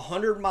get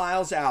 100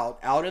 miles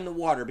out in the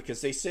water,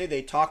 because they say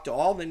they talked to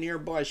all the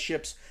nearby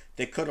ships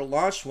that could have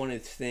launched one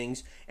of the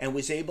things, and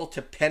was able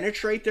to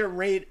penetrate their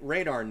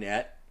radar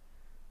net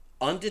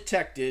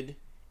undetected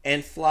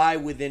and fly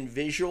within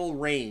visual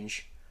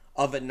range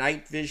of a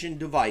night vision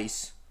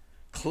device,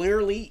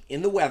 clearly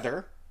in the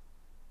weather.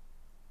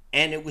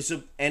 And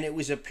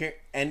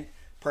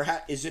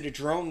perhaps, is it a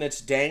drone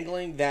that's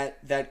dangling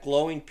that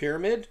glowing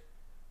pyramid?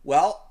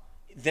 Well,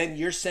 then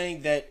you're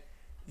saying that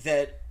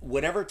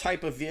whatever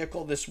type of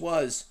vehicle this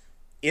was,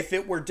 if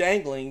it were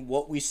dangling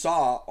what we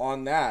saw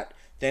on that,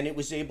 then it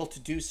was able to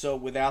do so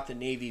without the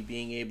Navy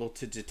being able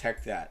to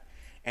detect that.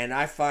 And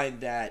I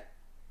find that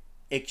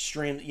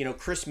extreme.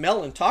 Chris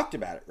Mellon talked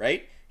about it,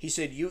 right? He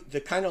said the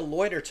kind of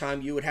loiter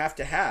time you would have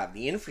to have,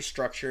 the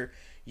infrastructure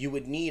you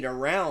would need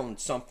around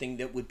something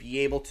that would be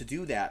able to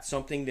do that,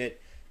 something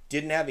that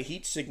didn't have a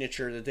heat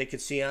signature that they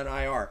could see on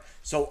IR.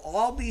 So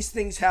all these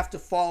things have to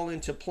fall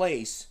into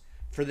place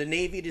for the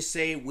Navy to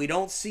say, we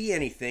don't see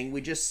anything,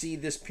 we just see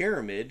this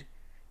pyramid,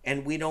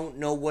 and we don't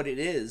know what it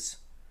is.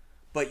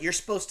 But you're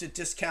supposed to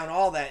discount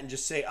all that and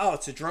just say, oh,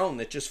 it's a drone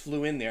that just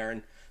flew in there,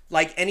 and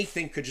like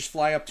anything could just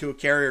fly up to a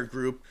carrier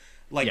group,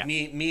 like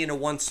me in a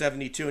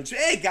 172, and say,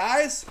 hey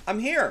guys, I'm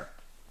here.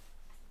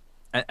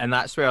 And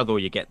that's where, though,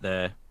 you get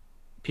the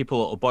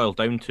people, it'll boil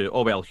down to,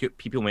 oh well,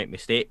 people make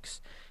mistakes.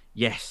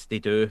 Yes, they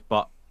do,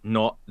 but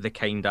not the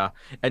kind of,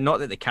 and not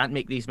that they can't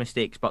make these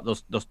mistakes, but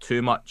there's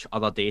too much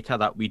other data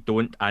that we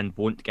don't and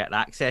won't get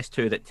access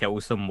to that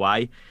tells them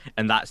why.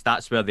 And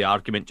that's where the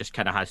argument just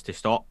kind of has to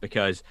stop,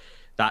 because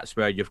that's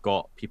where you've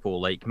got people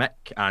like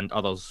Mick and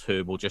others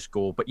who will just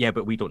go, but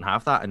we don't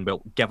have that, and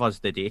will give us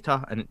the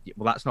data. And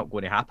well, that's not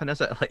going to happen, is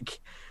it? Like,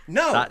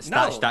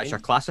 that's your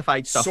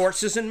classified stuff.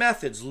 Sources and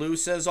methods. Lou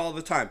says all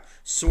the time,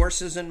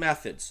 sources and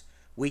methods.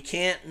 We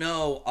can't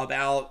know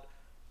about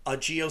a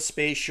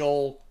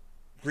geospatial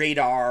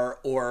radar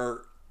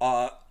or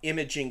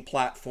imaging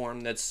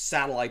platform that's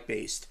satellite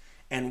based,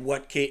 and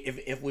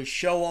if we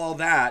show all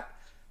that,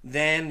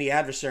 then the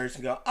adversaries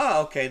can go,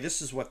 oh, okay,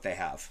 this is what they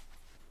have.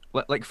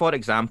 Like, for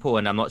example,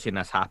 and I'm not saying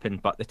this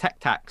happened, but the Tic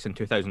Tacs in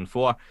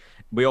 2004,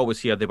 we always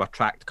hear they were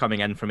tracked coming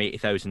in from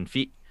 80,000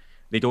 feet.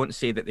 They don't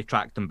say that they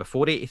tracked them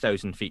before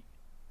 80,000 feet,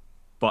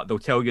 but they'll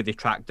tell you they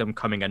tracked them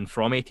coming in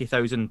from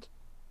 80,000.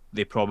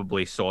 They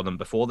probably saw them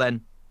before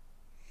then.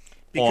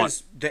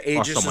 Because the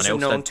Aegis is a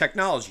known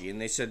technology, and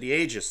they said the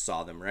Aegis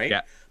saw them, right?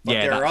 Yeah. But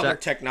there are other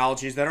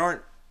technologies that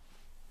aren't.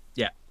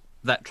 Yeah,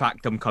 that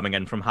tracked them coming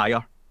in from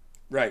higher.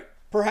 Right.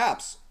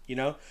 Perhaps, you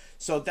know.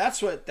 So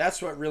that's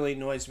what really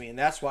annoys me, and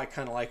that's why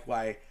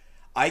why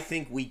I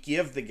think we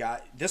give the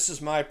guy. This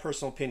is my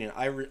personal opinion.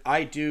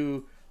 I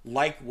do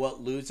like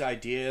what Lou's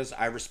idea is.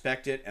 I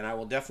respect it, and I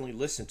will definitely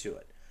listen to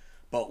it.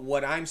 But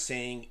what I'm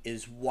saying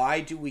is,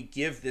 why do we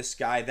give this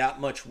guy that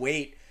much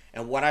weight?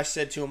 And what I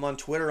said to him on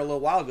Twitter a little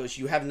while ago is,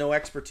 you have no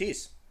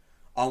expertise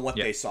on what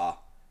they saw.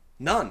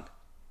 None.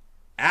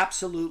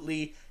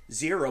 Absolutely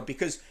zero.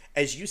 Because,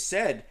 as you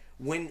said,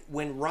 when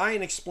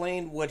Ryan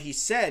explained what he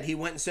said, he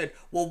went and said,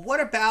 well,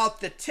 what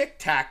about the Tic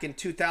Tac in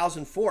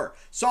 2004?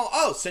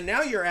 So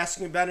now you're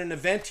asking about an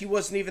event he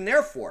wasn't even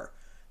there for,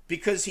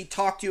 because he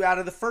talked you out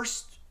of the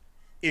first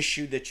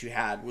issue that you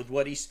had with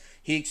what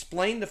he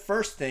explained the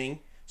first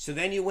thing. So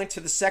then you went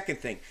to the second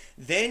thing.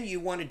 Then you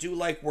want to do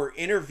like we're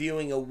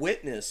interviewing a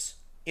witness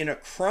in a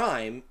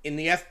crime in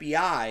the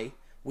FBI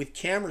with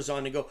cameras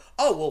on and go,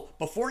 oh, well,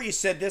 before you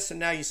said this and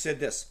now you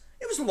said this.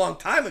 It was a long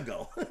time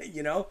ago,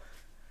 you know?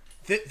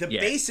 The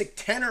basic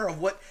tenor of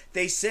what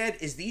they said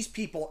is, these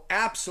people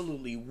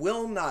absolutely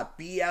will not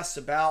BS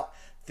about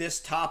this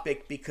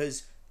topic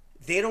because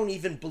they don't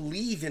even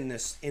believe in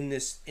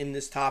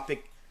this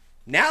topic.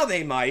 Now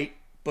they might,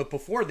 but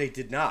before they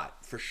did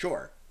not, for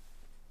sure.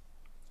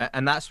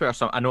 And that's where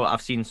I know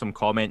I've seen some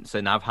comments,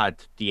 and I've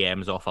had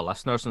DMs off of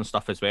listeners and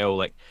stuff as well,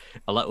 like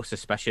a little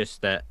suspicious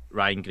that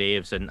Ryan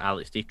Graves and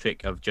Alex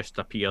Dietrich have just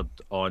appeared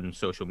on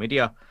social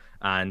media,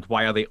 and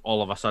why are they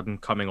all of a sudden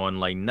coming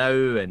online now?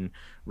 And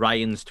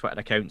Ryan's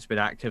Twitter account's been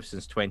active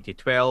since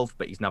 2012,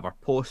 but he's never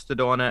posted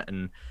on it.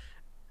 And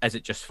is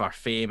it just for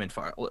fame and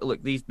for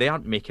look? They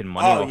aren't making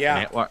money off the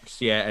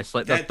networks. Yeah, it's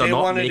like they're they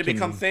not wanted making... to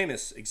become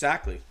famous.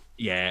 Exactly.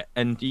 Yeah,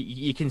 and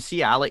you can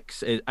see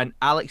Alex, and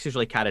Alex is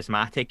really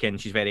charismatic,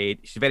 and she's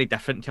very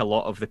different to a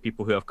lot of the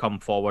people who have come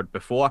forward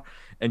before.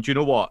 And do you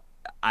know what?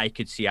 I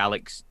could see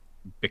Alex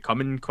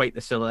becoming quite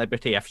the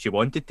celebrity if she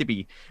wanted to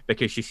be,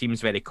 because she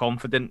seems very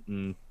confident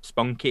and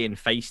spunky and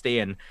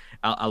feisty. And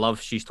I love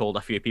she's told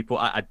a few people,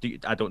 I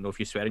don't know if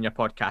you swear in your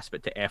podcast,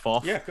 but to F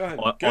off. Yeah, go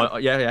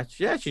ahead.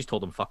 Yeah, she's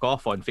told them fuck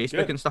off on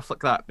Facebook and stuff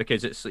like that,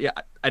 because it's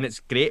and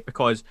it's great,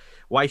 because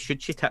why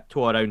should she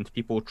tiptoe around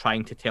people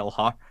trying to tell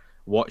her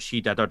what she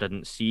did or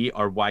didn't see,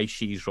 or why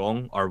she's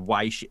wrong, or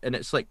why she... And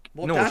it's like,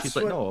 well, no, she's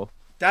like, no.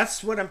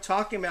 That's what I'm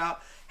talking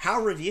about. How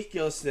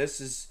ridiculous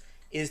this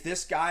is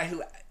this guy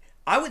who...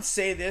 I would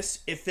say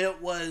this if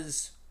it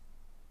was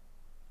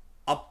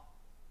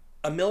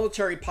a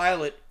military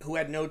pilot who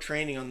had no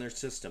training on their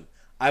system.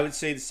 I would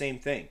say the same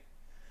thing.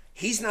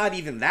 He's not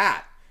even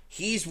that.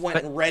 He's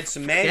went and read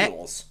some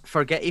manuals.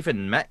 Forget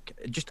even Mick.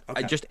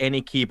 Just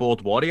any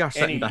keyboard warrior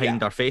sitting behind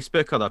their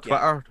Facebook or their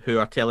Twitter who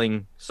are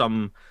telling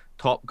some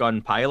Top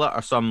Gun pilot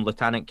or some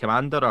lieutenant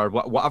commander or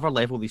whatever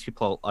level these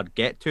people are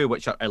get to,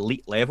 which are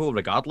elite level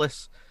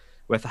regardless,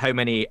 with how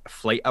many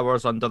flight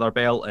hours under their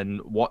belt and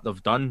what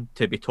they've done,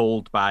 to be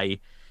told by,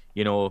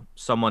 you know,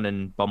 someone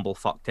in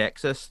Bumblefuck,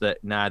 Texas, that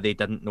they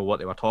didn't know what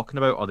they were talking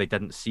about, or they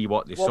didn't see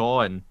what they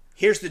saw. And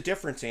here's the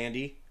difference,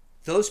 Andy.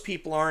 Those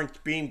people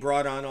aren't being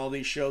brought on all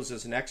these shows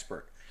as an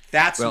expert.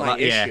 That's my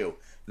issue.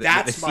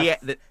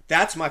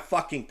 That's my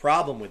fucking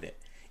problem with it.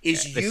 The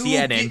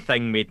CNN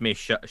thing made me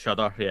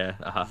shudder.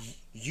 Yeah.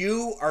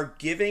 You are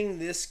giving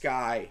this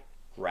guy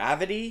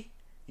gravity.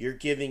 You're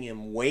giving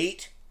him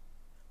weight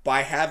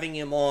by having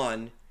him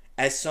on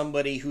as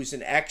somebody who's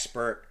an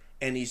expert,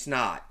 and he's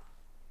not.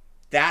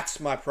 That's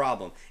my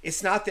problem.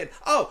 It's not that,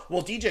 oh,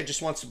 well, DJ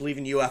just wants to believe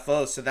in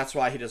UFOs, so that's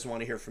why he doesn't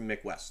want to hear from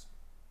Mick West.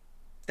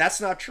 That's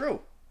not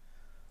true.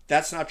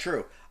 That's not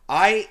true.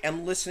 I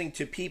am listening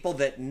to people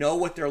that know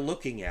what they're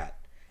looking at,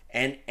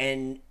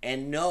 and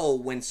know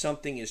when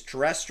something is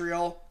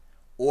terrestrial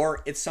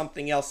or it's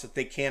something else that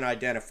they can't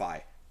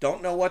identify.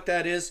 Don't know what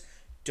that is.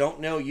 Don't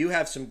know. You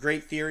have some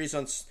great theories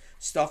on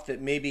stuff that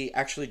may be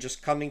actually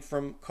just coming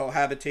from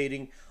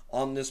cohabitating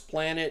on this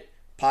planet,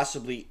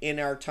 possibly in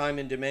our time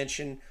and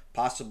dimension,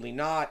 possibly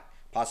not,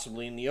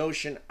 possibly in the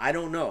ocean. I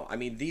don't know. I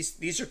mean,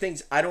 these are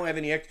things I don't have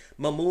any...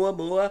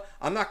 Mamua.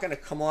 I'm not going to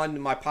come on to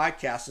my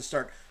podcast and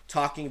start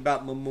talking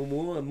about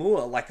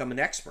Mamua like I'm an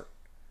expert,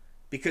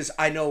 because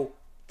I know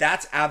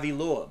that's Avi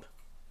Loeb.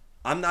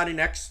 I'm not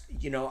an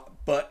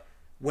but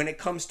when it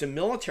comes to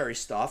military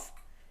stuff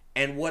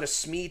and what a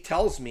SME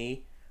tells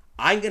me,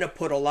 I'm going to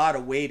put a lot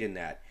of weight in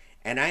that.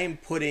 And I am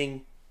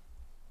putting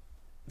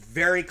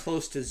very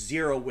close to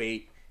zero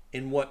weight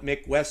in what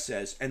Mick West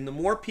says. And the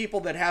more people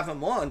that have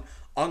him on,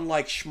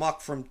 unlike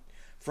Schmuck from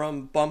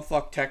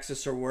Bumfuck,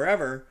 Texas or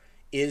wherever,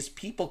 is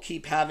people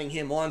keep having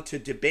him on to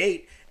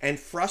debate and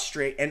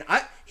frustrate. And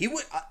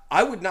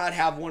I would not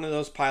have one of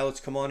those pilots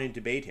come on and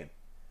debate him,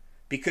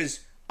 because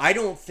I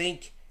don't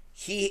think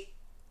he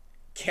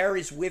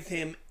carries with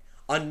him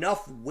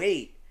enough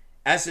weight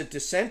as a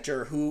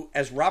dissenter who,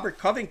 as Robert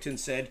Covington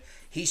said,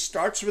 he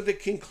starts with a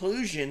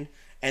conclusion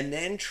and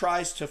then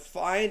tries to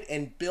find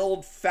and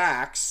build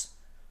facts,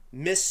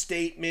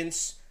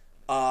 misstatements,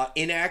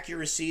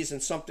 inaccuracies in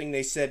something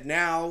they said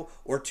now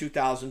or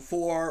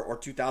 2004 or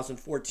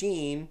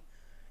 2014,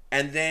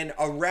 and then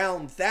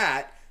around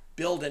that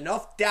build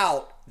enough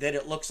doubt that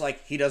it looks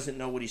like he doesn't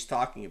know what he's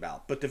talking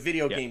about. But the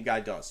video game guy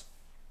does.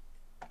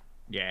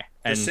 Yeah.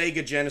 The And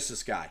Sega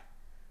Genesis guy.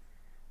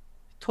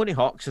 Tony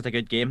Hawk's is a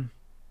good game.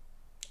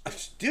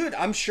 Dude,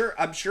 I'm sure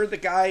the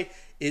guy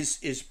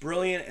is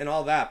brilliant and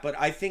all that, but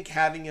I think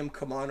having him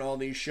come on all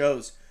these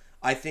shows,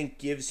 I think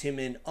gives him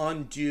an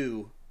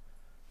undue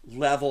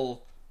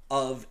level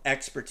of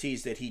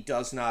expertise that he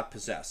does not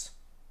possess.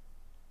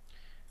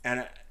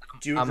 And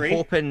do you agree? I'm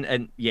hoping,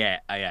 and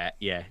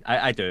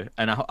I do,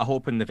 and I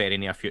hope in the very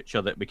near future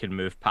that we can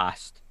move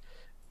past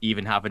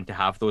even having to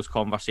have those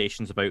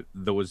conversations about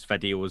those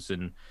videos,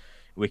 and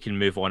we can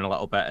move on a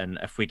little bit. And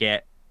if we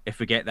get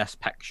this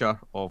picture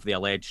of the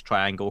alleged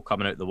triangle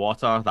coming out the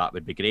water, that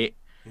would be great.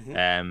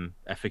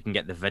 If we can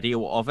get the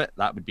video of it,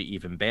 that would be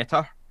even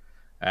better.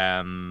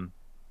 Because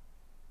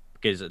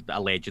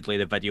allegedly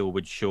the video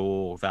would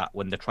show that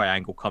when the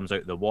triangle comes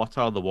out the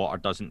water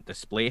doesn't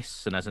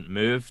displace and isn't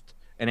moved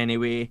in any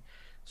way.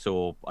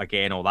 So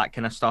again, all that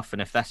kind of stuff.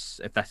 And if this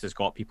has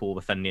got people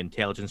within the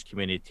intelligence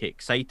community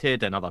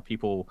excited and other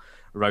people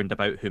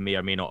roundabout who may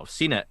or may not have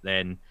seen it,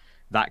 then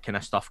that kind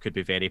of stuff could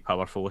be very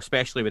powerful,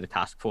 especially with the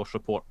task force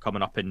report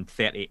coming up in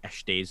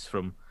 30-ish days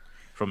from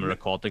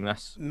recording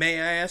this. May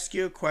I ask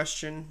you a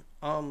question,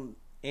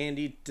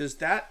 Andy? Does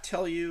that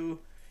tell you,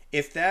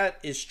 if that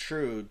is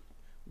true,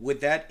 would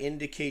that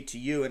indicate to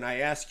you, and I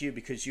ask you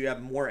because you have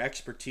more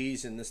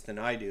expertise in this than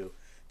I do,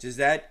 does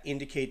that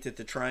indicate that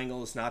the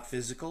triangle is not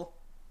physical?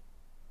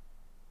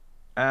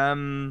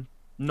 No,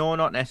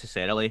 not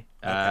necessarily.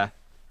 Okay.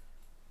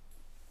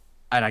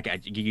 And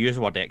you use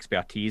the word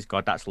expertise.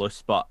 God, that's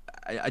loose. But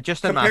I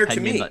just in Compared my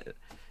opinion, to me.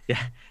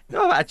 yeah,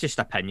 no, that's just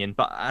opinion.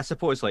 But I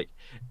suppose, like,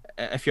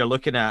 if you're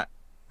looking at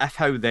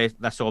how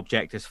this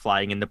object is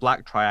flying, and the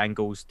black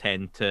triangles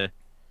tend to,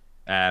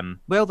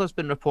 well, there's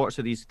been reports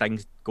of these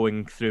things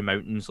going through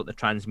mountains, like the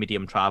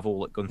transmedium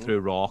travel, like going through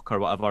rock or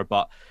whatever.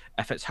 But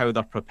if it's how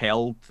they're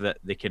propelled, that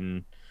they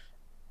can,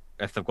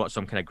 if they've got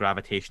some kind of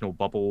gravitational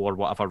bubble or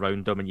whatever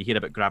around them, and you hear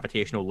about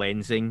gravitational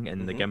lensing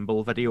in the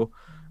gimbal video,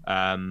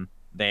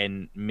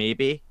 then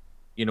maybe,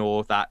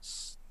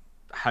 that's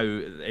how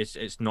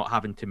it's not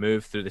having to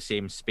move through the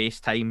same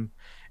space-time.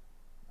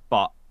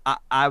 But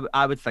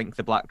I would think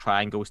the black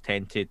triangles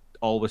tend to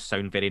always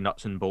sound very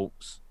nuts and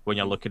bolts when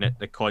you're looking at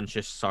the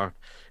conscious or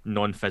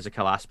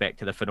non-physical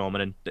aspect of the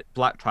phenomenon. The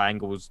black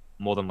triangles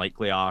more than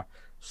likely are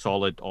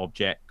solid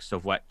objects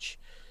of which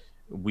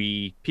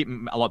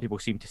a lot of people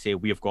seem to say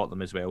we've got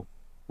them as well,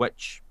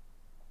 which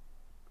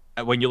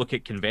when you look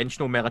at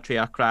conventional military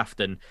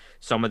aircraft and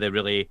some of the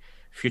really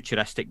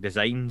futuristic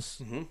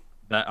designs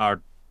that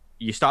are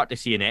you start to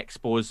see in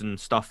expos and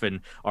stuff,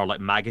 or like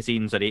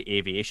magazines or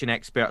aviation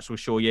experts will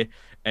show you,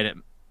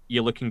 and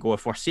you look and go,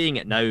 if we're seeing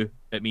it now,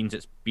 it means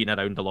it's been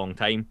around a long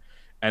time,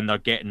 and they're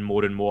getting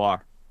more and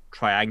more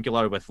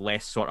triangular with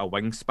less sort of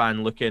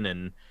wingspan looking,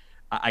 and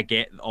I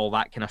get all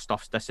that kind of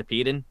stuff's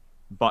disappearing,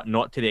 but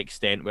not to the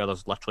extent where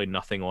there's literally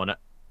nothing on it,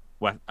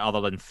 with other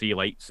than 3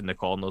 lights in the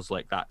corners.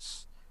 Like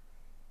that's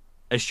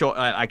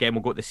again,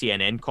 we'll go to the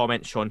CNN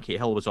comments. Sean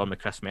Cahill was on with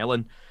Chris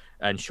Mellon,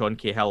 and Sean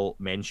Cahill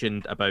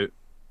mentioned about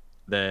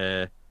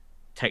the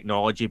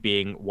technology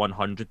being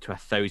 100 to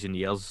 1,000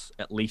 years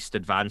at least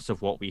advance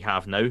of what we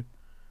have now.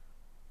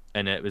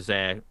 And it was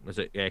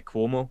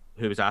Cuomo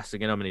who was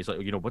asking him, and he's like,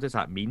 what does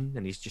that mean?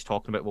 And he's just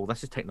talking about, well,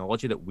 this is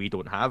technology that we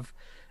don't have.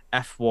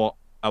 If what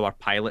our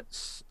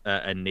pilots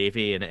and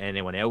Navy and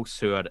anyone else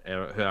who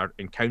are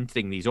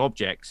encountering these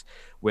objects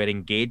were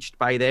engaged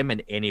by them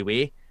in any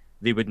way,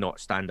 they would not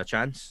stand a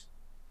chance.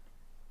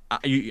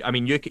 I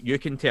mean, you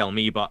can tell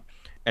me, but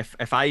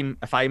if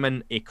I'm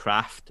in a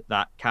craft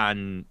that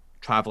can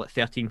travel at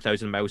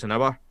 13,000 miles an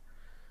hour,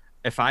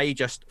 if I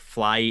just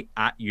fly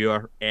at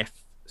your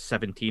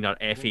F-17 or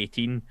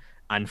F-18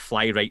 and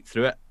fly right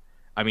through it,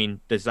 I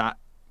mean, does that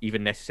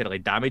even necessarily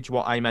damage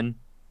what I'm in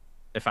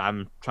if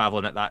I'm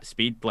traveling at that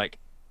speed? Like,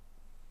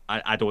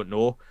 I don't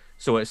know.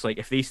 So it's like,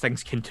 if these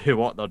things can do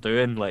what they're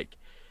doing, like,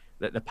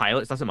 the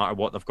pilots, doesn't matter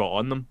what they've got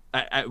on them.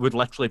 It would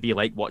literally be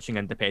like watching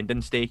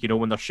Independence Day,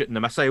 when they're shooting the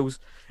missiles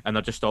and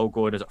they're just all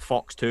going, is it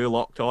Fox 2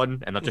 locked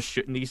on? And they're just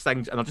shooting these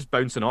things and they're just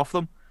bouncing off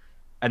them.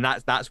 And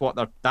that's what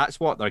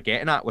they're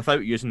getting at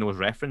without using those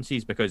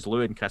references, because Lou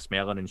and Chris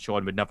Mellon and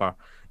Sean would never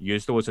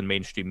use those in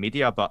mainstream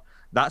media. But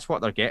that's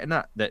what they're getting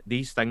at, that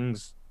these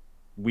things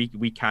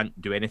we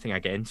can't do anything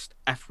against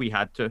if we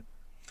had to.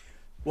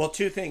 Well,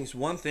 2 things.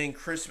 One thing,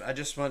 Chris, I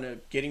just want to,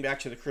 getting back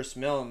to the Chris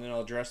Mellon, and then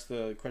I'll address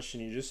the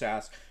question you just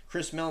asked.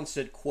 Chris Mellon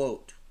said,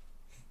 quote,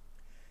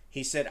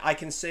 he said, I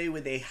can say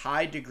with a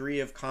high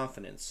degree of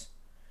confidence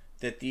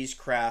that these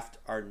craft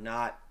are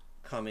not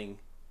coming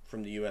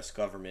from the U.S.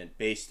 government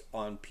based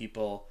on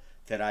people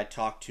that I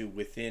talked to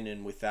within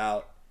and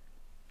without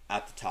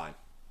at the time.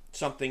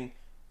 Something,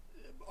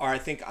 or I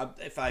think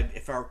if I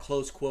were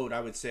close quote,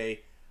 I would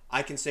say,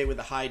 I can say with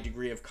a high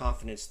degree of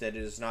confidence that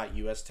it is not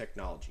U.S.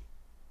 technology.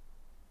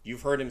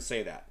 You've heard him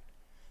say that.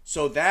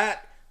 So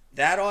that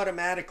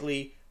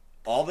automatically,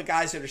 all the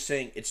guys that are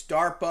saying it's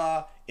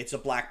DARPA, it's a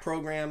black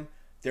program,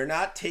 They're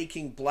not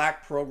taking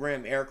Black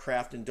program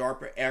aircraft and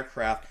DARPA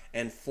aircraft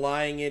and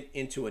flying it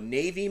into a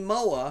Navy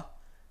MOA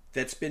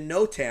that's been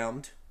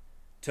NOTAMed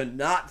to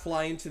not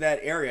fly into that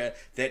area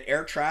that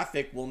air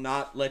traffic will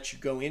not let you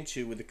go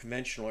into with a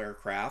conventional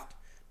aircraft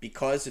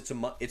because it's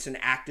an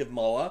active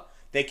MOA.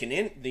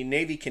 The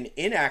Navy can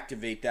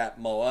inactivate that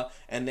MOA,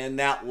 and then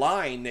that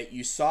line that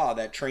you saw,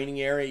 that training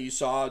area you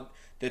saw,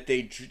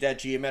 that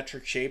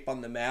geometric shape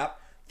on the map,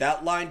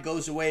 that line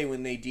goes away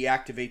when they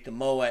deactivate the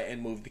MOA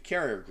and move the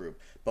carrier group.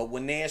 But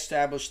when they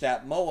establish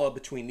that MOA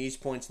between these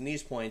points and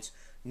these points,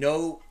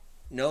 no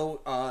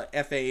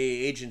FAA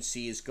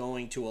agency is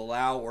going to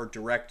allow or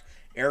direct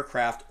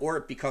aircraft, or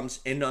it becomes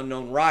an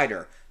unknown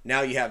rider.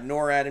 Now you have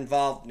NORAD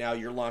involved. Now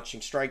you're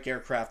launching strike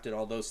aircraft and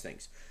all those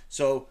things.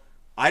 So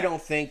I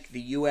don't think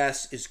the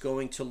U.S. is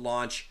going to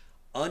launch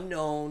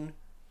unknown,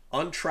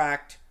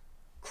 untracked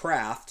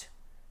craft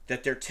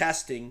that they're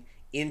testing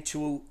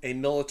into a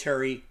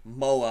military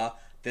MOA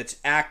that's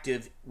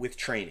active with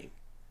training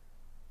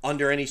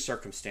under any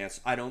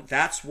circumstance.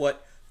 That's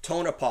what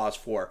Tonopah is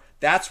for.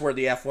 That's where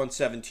the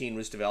F-117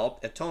 was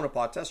developed, at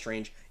Tonopah Test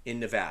Range in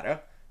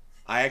Nevada.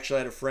 I actually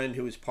had a friend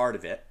who was part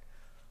of it,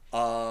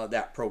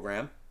 that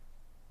program.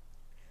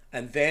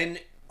 And then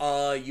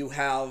you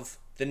have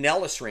the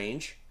Nellis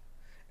Range,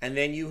 and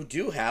then you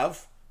do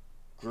have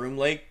Groom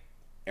Lake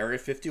Area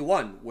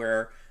 51,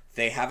 where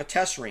they have a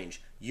test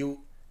range.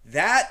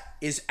 That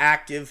is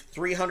active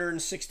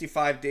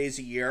 365 days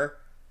a year,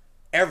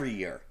 every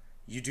year.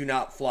 You do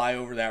not fly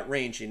over that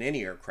range in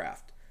any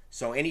aircraft.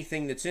 So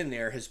anything that's in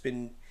there has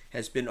been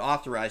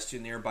authorized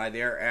in there by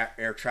their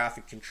air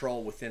traffic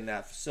control within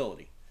that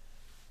facility.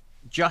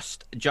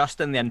 Just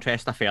in the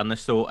interest of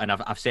fairness, though, and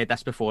I've said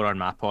this before on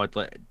my pod,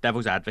 like,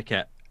 devil's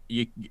advocate,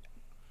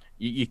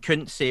 you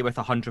couldn't say with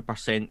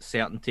 100%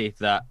 certainty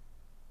that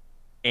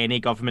any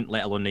government,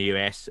 let alone the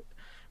US,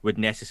 would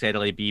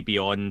necessarily be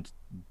beyond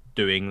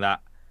doing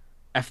that.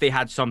 If they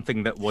had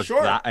something that was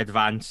that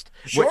advanced,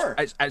 which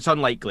it's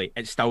unlikely,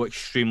 it's still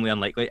extremely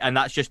unlikely. And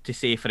that's just to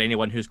say for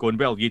anyone who's going,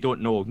 well, you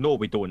don't know. No,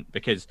 we don't,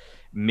 because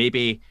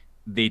maybe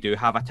they do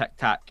have a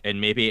tic-tac, and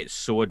maybe it's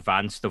so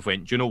advanced they've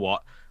went, do you know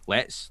what?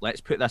 Let's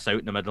put this out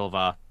in the middle of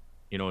a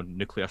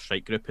nuclear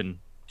strike group and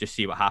just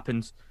see what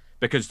happens,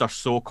 because they're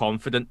so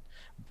confident.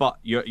 But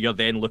you're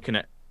then looking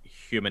at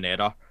human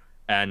error,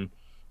 and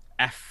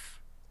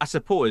if I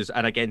suppose,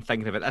 and again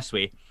thinking of it this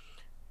way,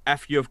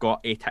 if you've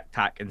got a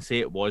tic-tac and say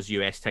it was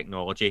US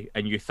technology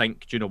and you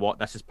think, do you know what,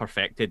 this is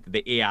perfected,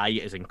 the AI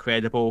is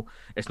incredible,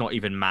 it's not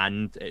even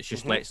manned, it's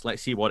just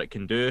let's see what it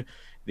can do.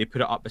 They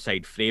put it up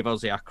beside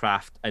Fravors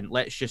aircraft, and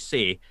let's just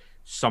say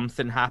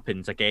something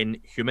happens,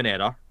 again, human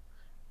error,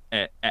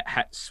 it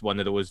hits one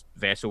of those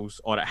vessels,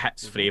 or it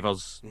hits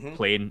Fravors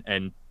plane,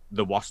 and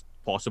the worst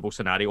possible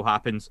scenario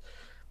happens.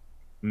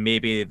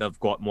 Maybe they've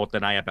got more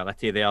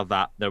deniability there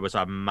that there was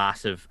a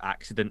massive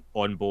accident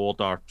on board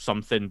or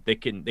something. They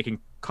can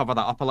cover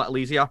that up a little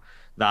easier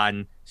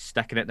than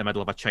sticking it in the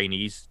middle of a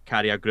Chinese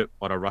carrier group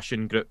or a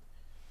Russian group,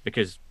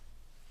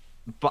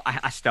 but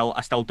I still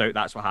doubt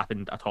that's what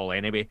happened at all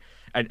anyway.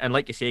 And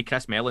like you say,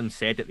 Chris Mellon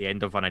said at the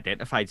end of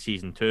Unidentified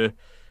Season 2,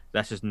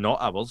 this is not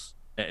ours,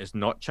 it is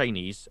not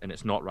Chinese, and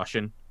it's not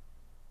Russian.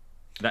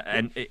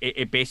 And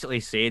it basically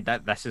said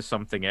that this is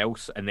something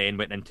else, and then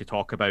went in to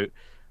talk about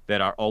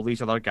there are all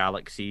these other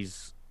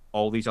galaxies,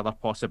 all these other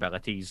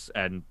possibilities,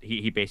 and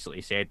he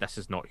basically said this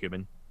is not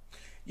human.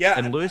 Yeah,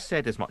 and Lewis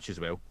said as much as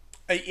well.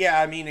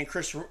 Yeah, I mean, and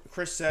Chris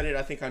said it,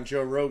 I think, on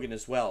Joe Rogan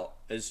as well,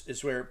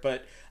 is where.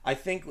 But I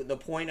think the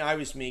point I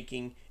was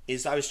making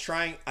is I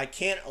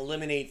can't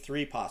eliminate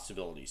three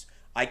possibilities.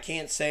 I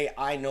can't say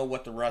I know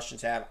what the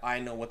Russians have, I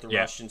know what the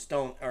Russians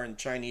don't, or the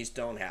Chinese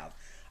don't have.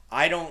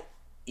 I don't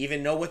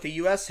even know what the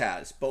U.S.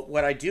 has. But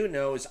what I do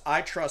know is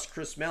I trust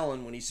Chris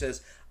Mellon when he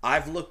says,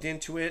 I've looked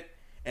into it,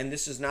 and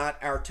this is not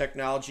our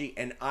technology,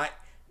 and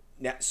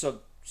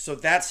so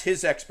that's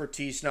his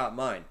expertise, not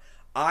mine.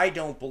 I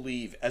don't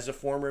believe, as a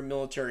former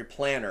military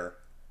planner,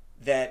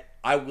 that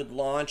I would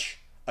launch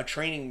a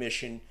training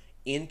mission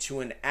into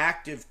an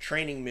active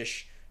training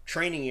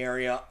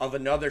area of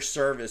another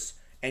service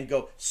and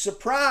go,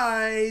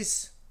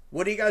 surprise!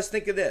 What do you guys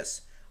think of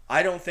this?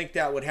 I don't think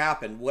that would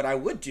happen. What I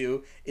would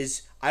do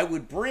is I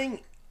would bring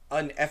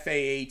an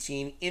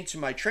FA-18 into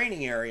my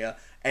training area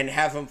and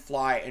have them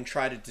fly and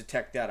try to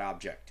detect that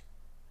object.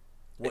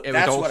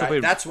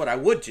 That's what I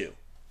would do.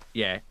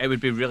 Yeah, it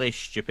would be really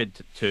stupid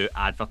to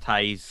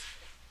advertise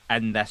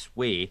in this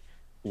way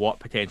what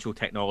potential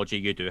technology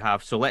you do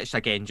have. So let's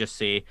again just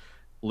say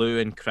Lou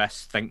and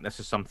Chris think this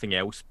is something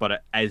else, but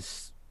it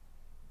is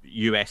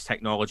US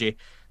technology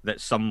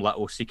that some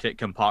little secret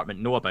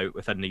compartment know about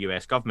within the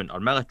US government or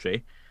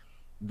military.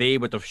 They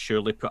would have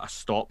surely put a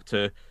stop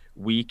to,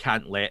 we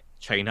can't let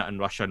China and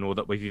Russia know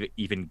that we've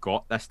even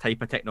got this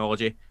type of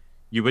technology.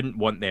 You wouldn't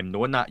want them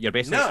knowing that. You're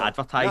basically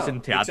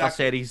advertising to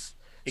adversaries.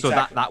 So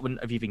that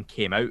wouldn't have even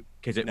came out,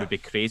 because it would be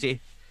crazy.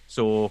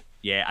 So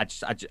yeah, I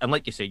just and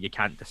like you say, you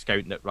can't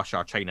discount that Russia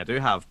or China do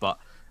have, but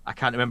I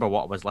can't remember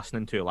what I was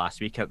listening to last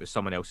week. It was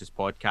someone else's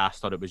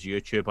podcast, or it was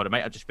YouTube, or it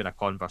might have just been a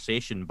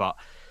conversation. But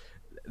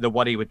the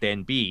worry would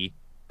then be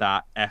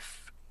that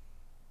if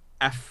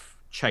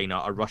China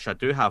or Russia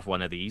do have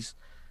one of these,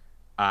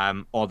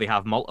 or they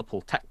have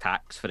multiple Tic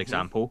Tacs, for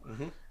example,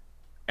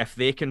 if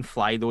they can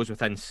fly those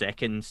within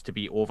seconds to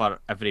be over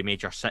every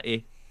major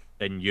city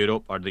in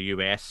Europe or the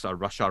US or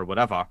Russia or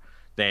whatever,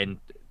 then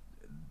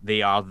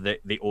they are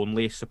the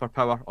only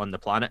superpower on the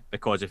planet.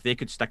 Because if they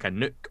could stick a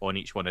nuke on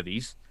each one of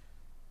these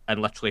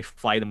and literally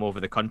fly them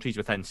over the countries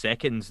within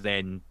seconds,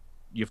 then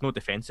you've no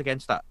defense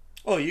against that.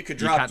 Oh, you could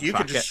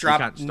just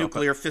drop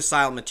nuclear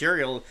fissile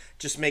material,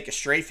 just make a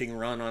strafing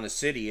run on a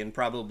city, and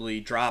probably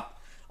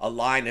drop a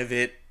line of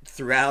it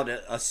throughout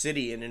a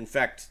city and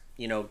infect,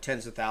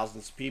 tens of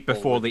thousands of people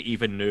before they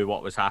even knew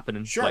what was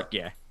happening. Sure.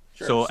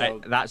 Sure.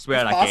 So that's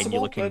where again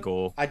you look and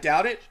go. I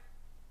doubt it.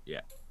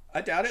 Yeah,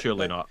 I doubt it.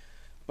 Surely not.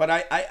 But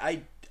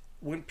I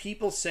when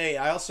people say,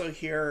 I also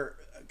hear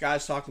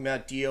guys talking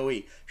about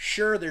DOE.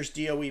 Sure, there's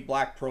DOE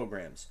black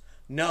programs.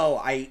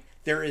 No,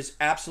 there is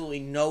absolutely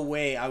no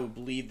way I would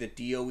believe that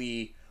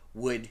DOE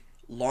would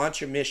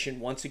launch a mission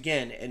once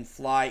again and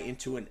fly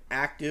into an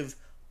active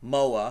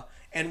MOA.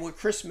 And what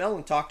Chris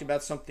Mellon talked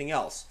about something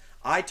else.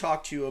 I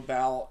talked to you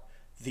about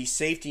the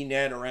safety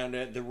net around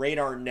it, the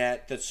radar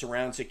net that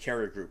surrounds a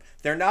carrier group.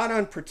 They're not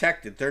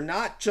unprotected. They're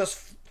not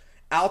just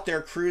out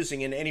there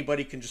cruising and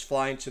anybody can just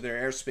fly into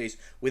their airspace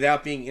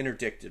without being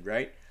interdicted,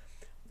 right?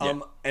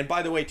 Yeah. And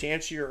by the way, to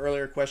answer your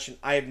earlier question,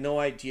 I have no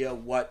idea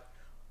what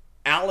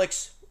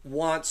Alex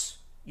wants,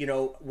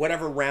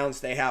 whatever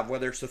rounds they have,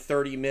 whether it's a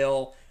 30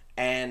 mil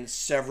and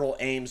several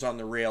aims on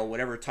the rail,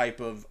 whatever type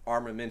of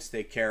armaments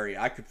they carry.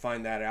 I could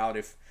find that out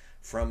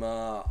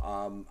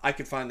I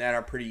could find that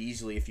out pretty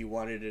easily if you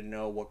wanted to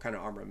know what kind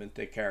of armament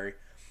they carry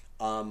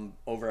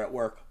over at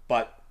work.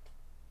 But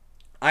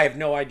I have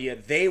no idea.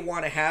 They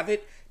want to have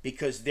it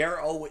because they're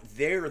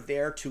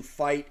there to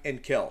fight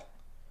and kill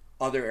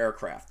other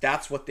aircraft.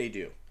 That's what they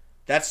do.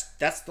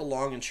 That's the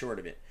long and short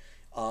of it.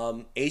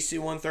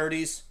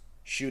 AC-130s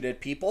shoot at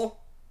people,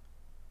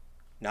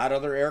 not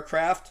other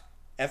aircraft.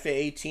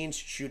 FA-18s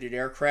shoot at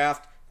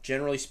aircraft,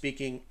 generally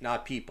speaking,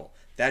 not people.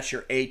 That's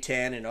your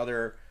A-10 and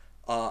other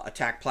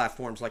attack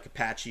platforms like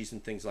Apaches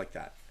and things like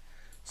that.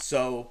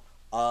 So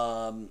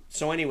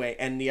anyway,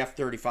 and the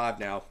F-35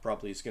 now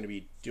probably is going to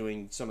be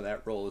doing some of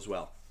that role as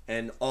well.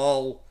 And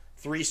all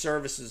three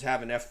services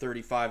have an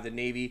F-35. The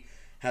Navy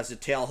has a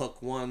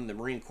tailhook one, the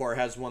Marine Corps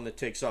has one that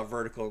takes off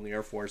vertical, and the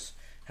Air Force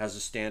has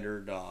a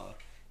standard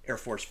Air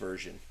Force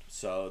version.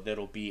 So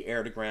that'll be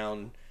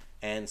air-to-ground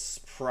and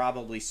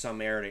probably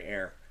some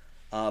air-to-air,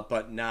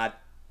 but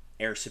not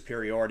air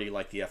superiority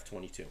like the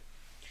F-22.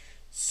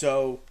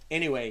 So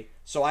anyway,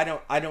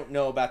 I don't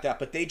know about that,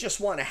 but they just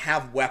want to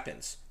have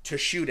weapons to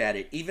shoot at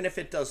it, even if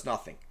it does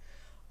nothing.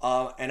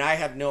 And I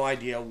have no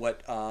idea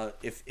what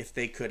if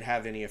they could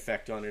have any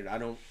effect on it. I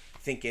don't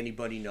think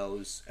anybody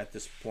knows at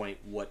this point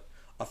what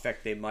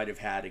effect they might have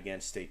had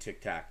against a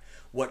Tic Tac.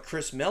 What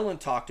Chris Mellon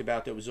talked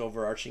about that was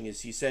overarching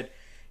is he said,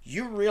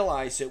 you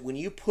realize that when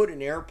you put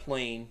an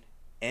airplane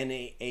and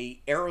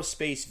a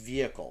aerospace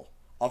vehicle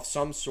of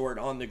some sort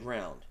on the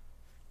ground,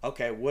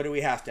 okay, what do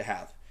we have to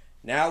have?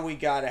 Now we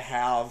got to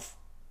have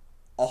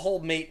a whole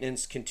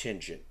maintenance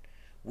contingent.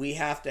 We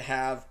have to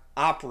have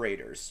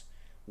operators.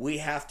 We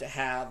have to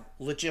have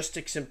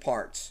logistics and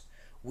parts.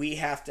 We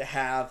have to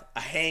have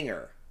a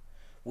hangar.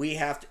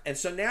 And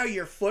so now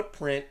your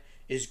footprint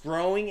is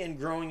growing and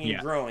growing and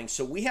growing.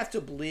 So we have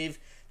to believe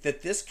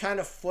that this kind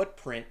of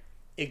footprint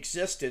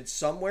existed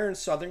somewhere in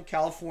Southern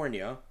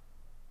California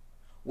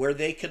where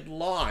they could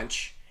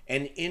launch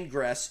and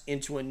ingress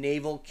into a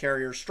naval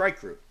carrier strike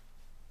group.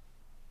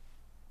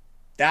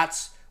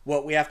 That's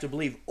what we have to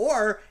believe.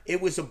 Or it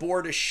was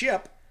aboard a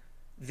ship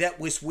that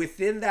was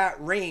within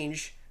that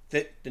range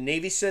that the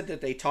Navy said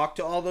that they talked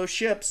to all those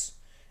ships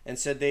and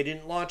said they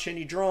didn't launch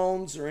any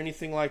drones or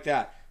anything like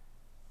that.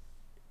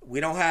 We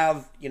don't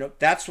have,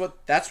 that's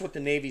what the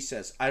Navy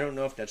says. I don't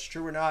know if that's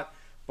true or not,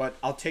 but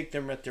I'll take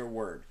them at their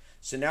word.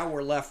 So now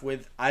we're left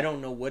with, I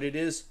don't know what it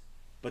is,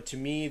 but to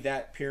me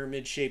that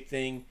pyramid-shaped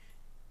thing,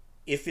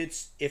 if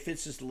it's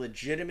as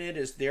legitimate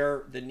as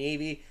the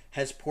Navy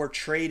has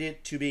portrayed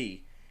it to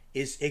be,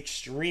 is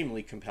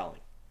extremely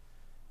compelling.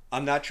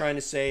 I'm not trying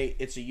to say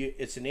it's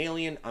an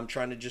alien. I'm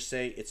trying to just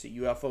say it's a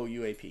UFO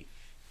UAP.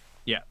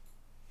 Yeah.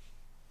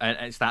 And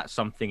it's that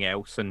something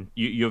else, and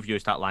you've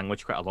used that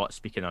language quite a lot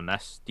speaking on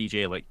this,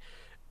 DJ. Like,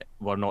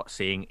 we're not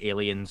saying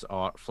aliens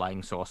or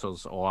flying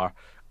saucers or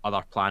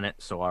other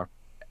planets, or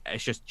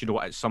it's just, do you know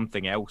what, it's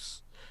something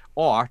else.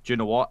 Or do you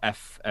know what,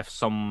 if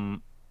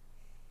some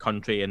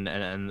country in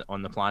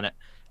on the planet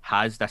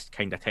has this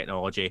kind of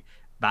technology,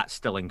 that's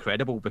still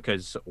incredible,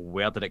 because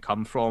where did it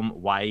come from?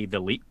 Why the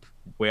leap?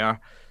 Where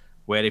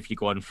have you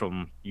gone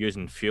from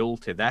using fuel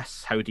to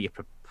this? How do you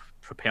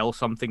propel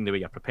something the way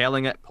you're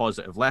propelling it?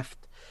 Positive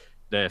lift,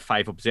 the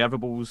 5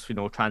 observables,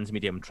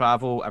 transmedium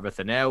travel,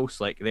 everything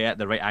else, like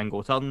the right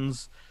angle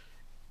turns,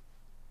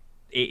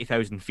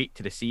 80,000 feet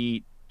to the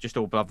sea, just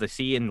above the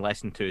sea in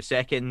less than 2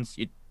 seconds.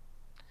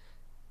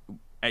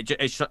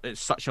 It's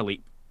such a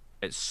leap.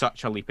 It's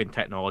such a leap in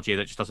technology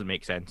that just doesn't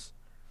make sense.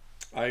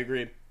 I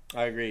agree.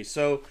 I agree.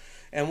 So,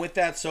 and with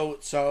that,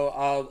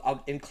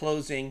 in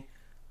closing,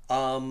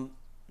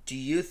 do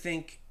you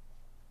think,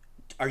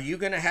 are you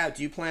going to have,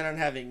 do you plan on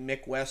having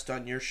Mick West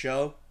on your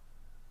show?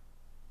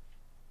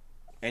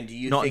 And do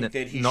you think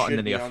that he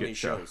should be on these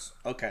shows?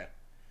 Okay.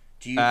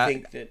 Do you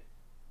think that...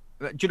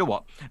 Do you know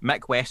what?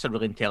 Mick West's a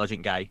really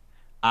intelligent guy.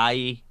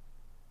 I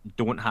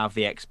don't have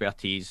the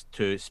expertise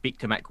to speak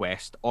to Mick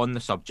West on the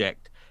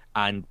subject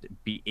and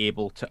be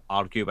able to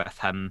argue with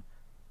him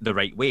the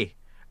right way.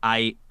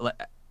 And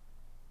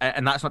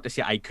that's not to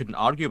say I couldn't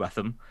argue with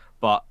him,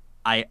 but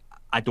I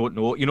don't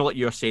know. You know, like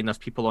you're saying, there's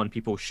people on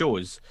people's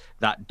shows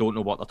that don't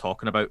know what they're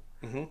talking about.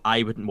 Mm-hmm.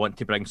 I wouldn't want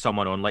to bring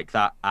someone on like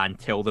that and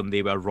tell them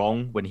they were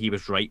wrong when he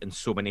was right in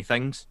so many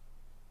things,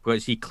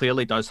 because he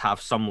clearly does have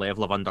some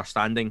level of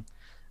understanding,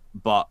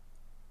 but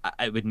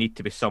it would need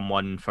to be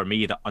someone for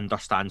me that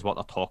understands what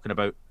they're talking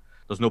about.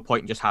 There's no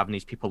point in just having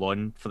these people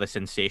on for the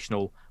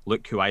sensational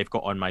look who I've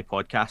got on my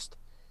podcast.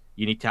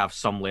 You need to have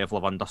some level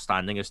of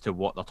understanding as to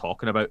what they're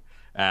talking about.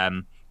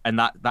 And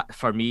that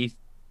for me,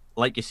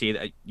 like you say,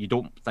 that you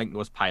don't think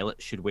those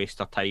pilots should waste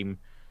their time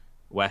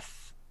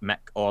with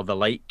Mick or the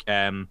like.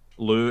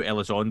 Lou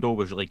Elizondo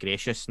was really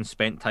gracious and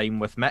spent time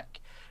with Mick.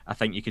 I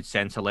think you could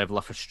sense a level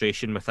of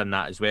frustration within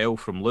that as well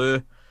from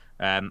Lou.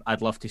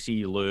 I'd love to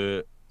see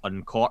Lou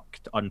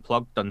uncorked,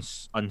 unplugged,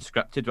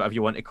 unscripted, whatever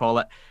you want to call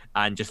it,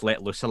 and just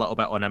let loose a little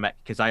bit on a Mick,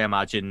 because I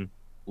imagine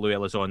Lou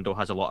Elizondo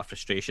has a lot of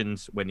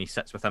frustrations when he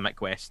sits with a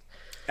Mick West.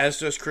 As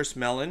does Chris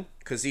Mellon,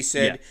 because he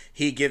said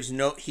he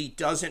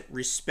doesn't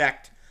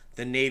respect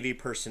the Navy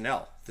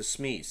personnel, the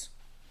SMEs.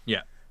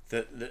 Yeah.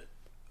 The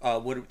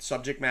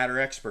subject matter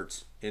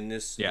experts in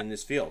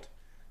this field.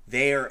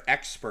 They are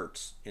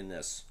experts in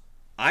this.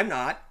 I'm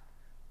not.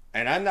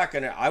 And I'm not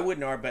gonna. I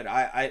wouldn't. But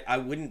I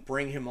wouldn't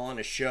bring him on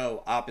a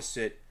show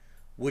opposite.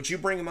 Would you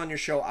bring him on your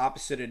show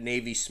opposite a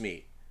Navy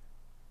SME,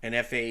 an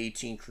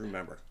FA-18 crew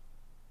member?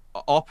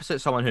 Opposite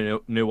someone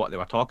who knew what they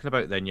were talking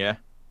about, then yeah.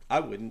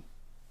 I wouldn't.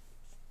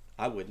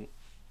 I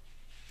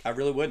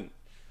really wouldn't.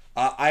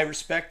 I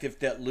respect if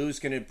that Lou's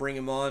going to bring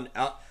him on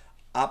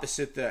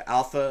opposite the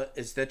Alpha.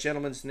 Is that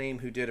gentleman's name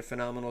who did a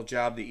phenomenal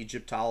job? The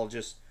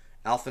Egyptologist,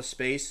 Alpha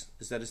Space.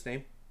 Is that his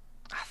name?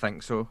 I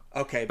think so.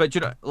 Okay. But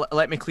you know,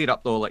 let me clear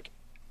up though. Like,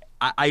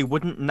 I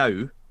wouldn't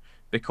now,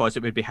 because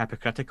it would be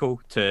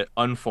hypocritical to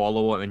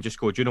unfollow him and just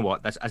go, do you know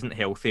what? This isn't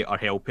healthy or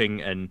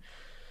helping. And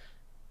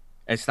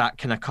it's that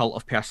kind of cult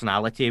of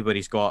personality where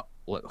he's got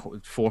like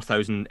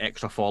 4,000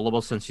 extra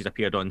followers since he's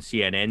appeared on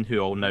CNN, who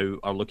all now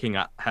are looking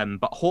at him.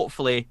 But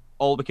hopefully,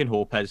 all we can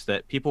hope is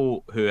that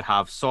people who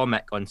have saw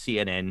Mick on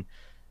CNN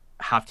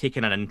have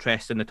taken an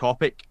interest in the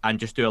topic and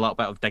just do a little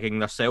bit of digging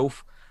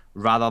themselves,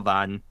 rather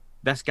than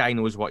this guy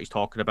knows what he's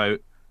talking about,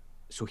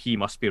 so he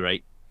must be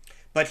right.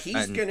 But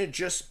he's going to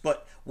just,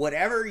 but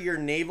whatever your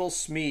naval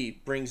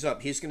SME brings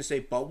up, he's going to say,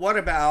 but what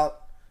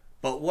about,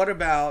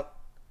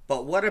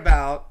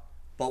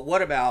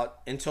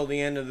 until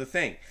the end of the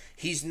thing.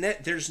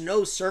 There's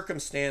no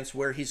circumstance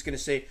where he's going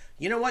to say,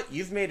 you know what,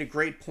 you've made a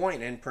great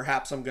point and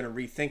perhaps I'm going to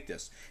rethink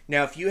this.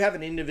 Now, if you have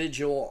an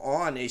individual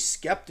on, a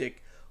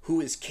skeptic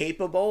who is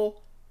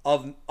capable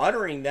of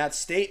uttering that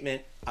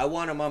statement, I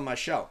want him on my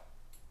show.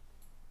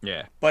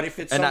 Yeah. But if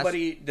it's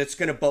somebody that's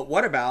going to, but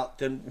what about,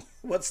 then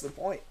what's the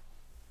point?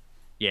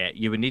 Yeah,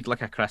 you would need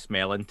like a Chris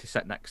Mellon to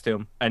sit next to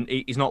him. And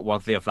he's not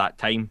worthy of that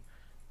time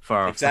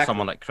for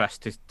someone like Chris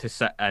to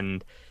sit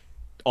and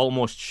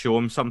almost show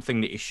him something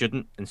that he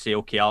shouldn't and say,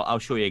 okay, I'll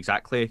show you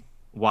exactly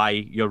why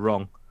you're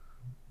wrong.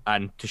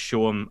 And to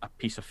show him a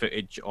piece of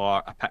footage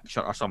or a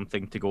picture or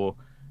something to go,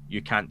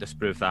 you can't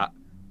disprove that.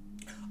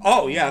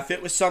 Oh, yeah, if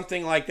it was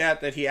something like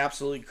that he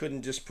absolutely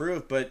couldn't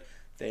disprove, but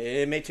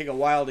it may take a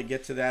while to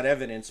get to that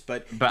evidence,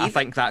 but I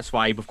think that's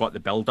why we've got the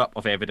build-up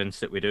of evidence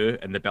that we do,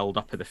 and the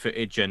build-up of the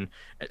footage, and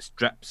it's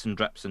drips and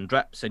drips and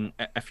drips. And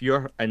if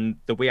you're, and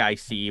the way I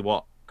see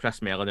what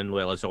Chris Mellon and Lou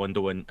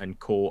Elizondo and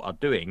co are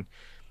doing,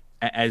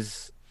 it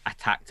is a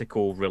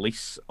tactical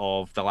release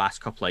of the last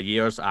couple of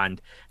years,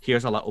 and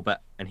here's a little bit,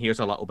 and here's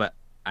a little bit,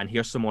 and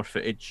here's some more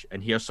footage,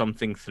 and here's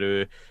something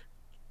through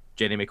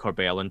Jeremy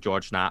Corbell and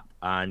George Knapp,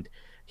 and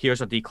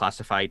here's a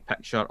declassified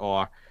picture,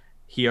 or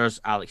here's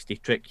Alex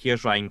Dietrich,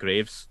 here's Ryan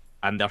Graves,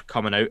 and they're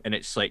coming out, and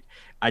it's like,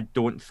 I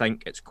don't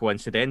think it's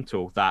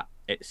coincidental that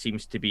it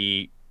seems to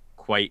be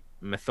quite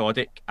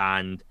methodic,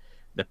 and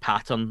the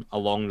pattern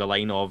along the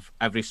line of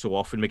every so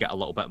often we get a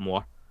little bit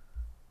more,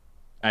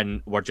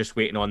 and we're just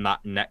waiting on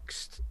that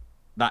next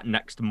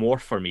more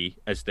for me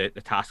is the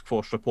task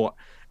force report,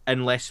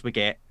 unless we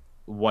get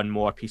one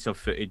more piece of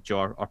footage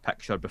or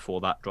picture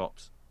before that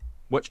drops,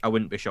 which I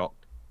wouldn't be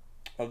shocked.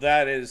 Well,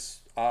 that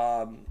is,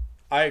 I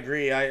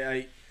agree.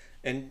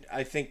 And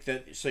I think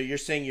that, so you're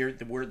saying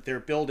they're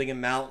building a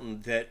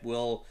mountain that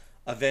will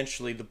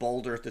eventually, the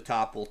boulder at the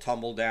top will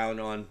tumble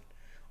down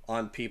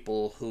on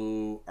people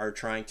who are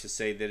trying to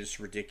say that it's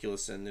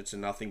ridiculous and it's a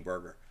nothing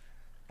burger,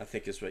 I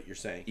think is what you're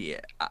saying. Yeah,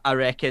 I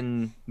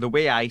reckon the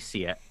way I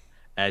see it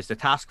is the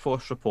task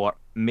force report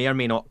may or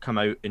may not come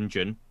out in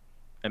June.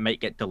 It might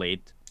get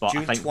delayed. But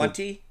June I think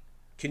 20?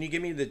 Can you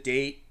give me the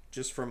date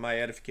just for my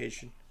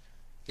edification?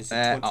 Is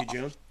it 20 I'll,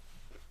 June?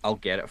 I'll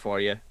get it for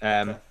you.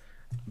 Okay.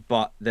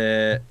 But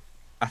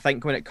I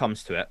think when it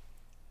comes to it,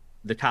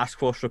 the task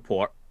force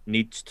report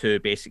needs to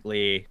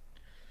basically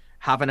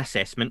have an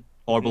assessment,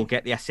 or we'll Hmm.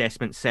 get the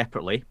assessment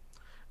separately,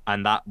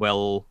 and that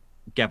will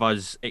give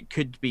us, it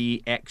could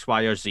be X,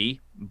 Y, or Z,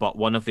 but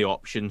one of the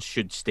options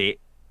should state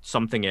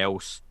something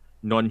else,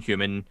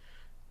 non-human,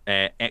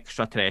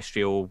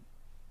 extraterrestrial,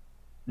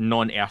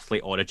 non-earthly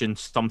origin,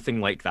 something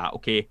like that.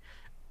 Okay,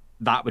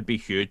 that would be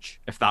huge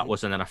if that Hmm.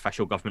 was in an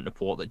official government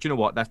report. That, do you know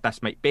what,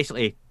 this might,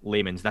 basically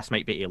layman's, this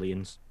might be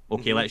aliens.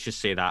 Okay, Hmm. let's just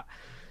say that.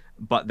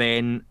 But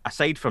then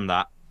aside from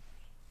that,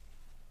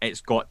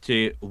 it's got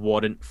to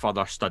warrant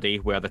further study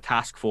where the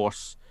task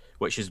force,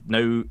 which is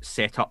now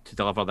set up to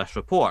deliver this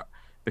report,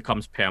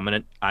 becomes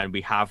permanent. And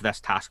we have this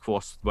task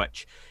force,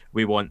 which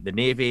we want the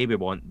Navy, we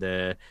want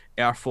the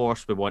Air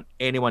Force, we want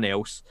anyone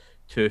else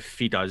to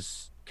feed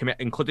us,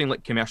 including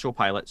like commercial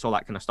pilots, all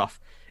that kind of stuff.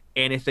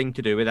 Anything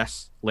to do with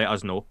this, let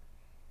us know.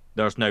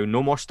 There's now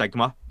no more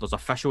stigma. There's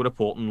official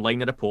reporting,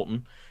 line of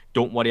reporting.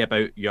 Don't worry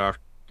about your,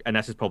 and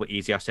this is probably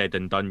easier said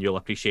than done. You'll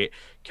appreciate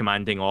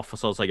commanding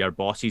officers or your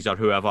bosses or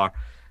whoever,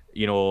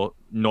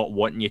 not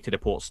wanting you to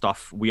report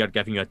stuff. We are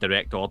giving you a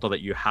direct order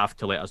that you have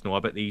to let us know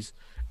about these.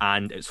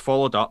 And it's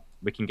followed up.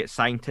 We can get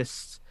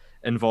scientists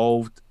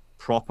involved,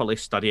 properly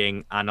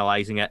studying,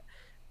 analysing it,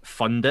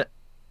 fund it,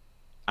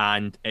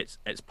 and it's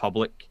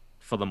public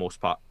for the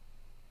most part.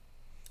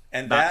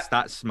 And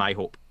That's my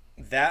hope.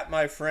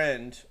 my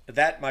friends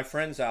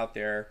out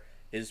there,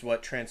 is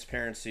what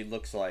transparency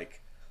looks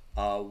like.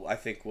 I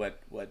think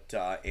what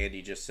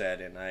Andy just said,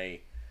 and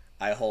I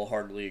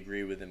wholeheartedly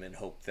agree with him, and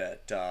hope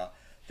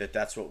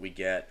that's what we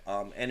get.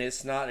 And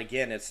it's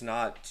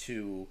not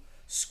to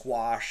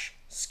squash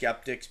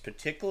skeptics,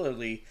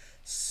 particularly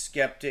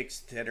skeptics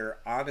that are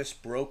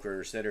honest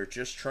brokers that are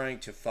just trying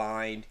to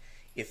find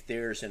if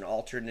there's an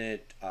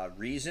alternate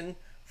reason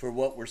for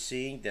what we're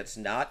seeing that's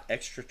not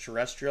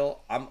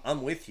extraterrestrial.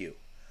 I'm with you.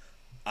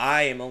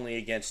 I am only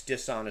against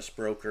dishonest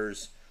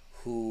brokers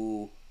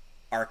who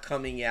are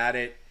coming at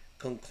it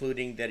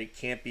concluding that it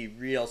can't be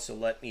real, so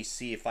let me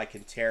see if I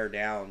can tear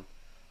down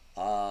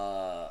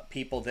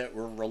people that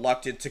were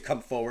reluctant to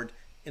come forward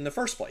in the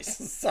first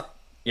place.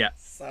 Yeah.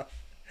 so,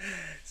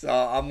 so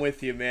I'm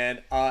with you, man.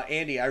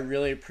 Andy, I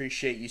really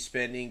appreciate you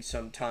spending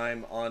some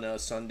time on a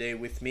Sunday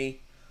with me.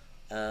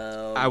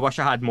 I Um, wish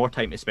I had more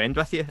time to spend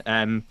with you.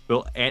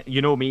 Well,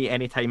 you know me,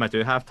 anytime I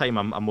do have time,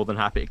 I'm more than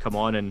happy to come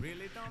on, and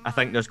I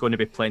think there's going to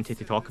be plenty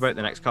to talk about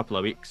the next couple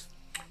of weeks.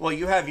 well,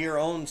 you have your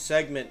own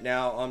segment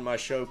now on my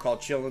show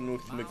called Chillin'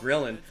 with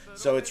McGrillin,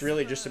 so it's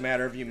really just a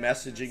matter of you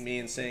messaging me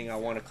and saying I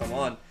want to come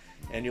on,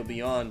 and you'll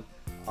be on.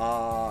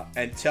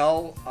 And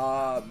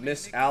tell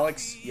Miss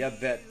Alex, yeah,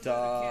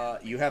 that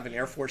you have an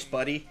Air Force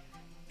buddy,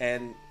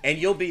 and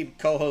you'll be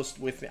co-host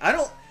with me. I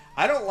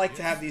don't like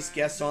to have these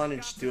guests on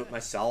and just do it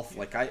myself.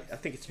 Like I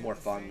think it's more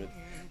fun with.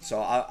 So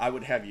I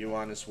would have you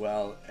on as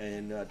well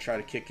and try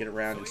to kick it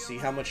around and see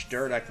how much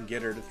dirt I can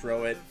get her to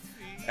throw it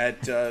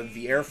at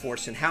the Air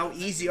Force and how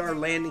easy our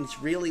landings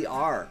really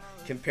are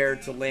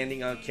compared to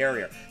landing on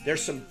carrier.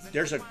 There's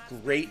a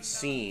great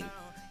scene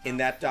in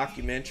that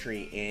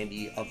documentary,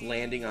 Andy, of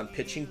landing on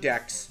pitching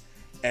decks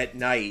at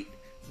night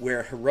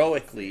where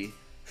heroically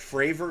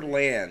Fravor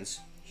lands.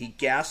 He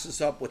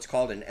gasses up what's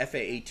called an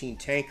FA-18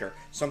 tanker,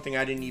 something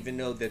I didn't even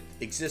know that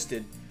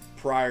existed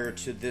prior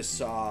to this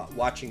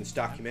watching this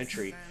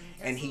documentary.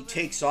 And he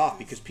takes off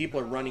because people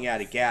are running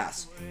out of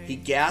gas. He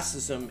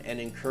gasses them and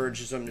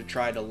encourages them to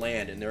try to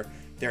land. And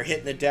they're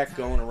hitting the deck,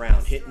 going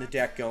around, hitting the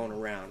deck, going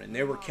around. And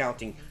they were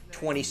counting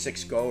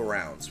 26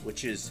 go-arounds,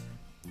 which is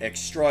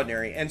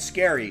extraordinary and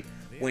scary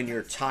when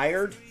you're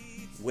tired,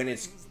 when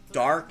it's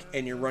dark,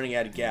 and you're running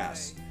out of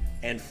gas.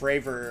 And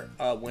Fravor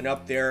went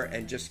up there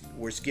and just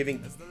was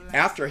giving.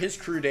 After his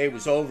crew day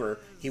was over,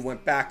 he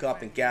went back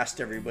up and gassed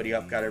everybody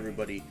up, got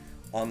everybody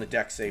on the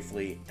deck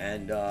safely.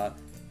 And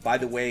by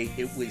the way,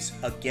 it was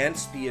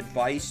against the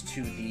advice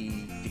to the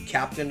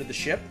captain of the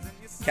ship,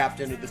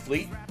 captain of the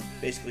fleet.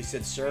 Basically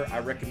said, "Sir, I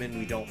recommend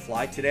we don't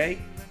fly today.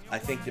 I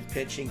think the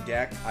pitching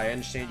deck. I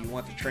understand you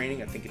want the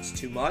training. I think it's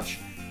too much."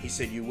 He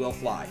said, "You will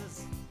fly."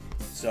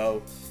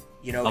 So,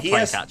 I'll try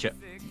and catch it.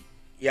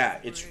 Yeah,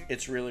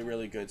 it's really,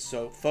 really good.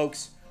 So,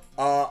 folks,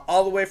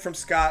 all the way from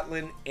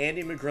Scotland,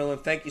 Andy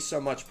McGrillin, thank you so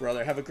much,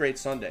 brother. Have a great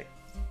Sunday.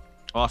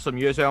 Awesome.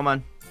 You as well,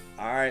 man.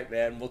 All right,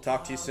 man. We'll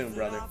talk to you soon,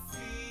 brother.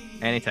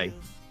 Anytime.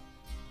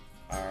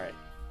 All right.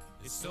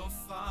 It's so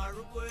far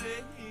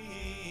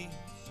away.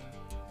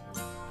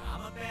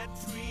 I'm a bad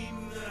dream.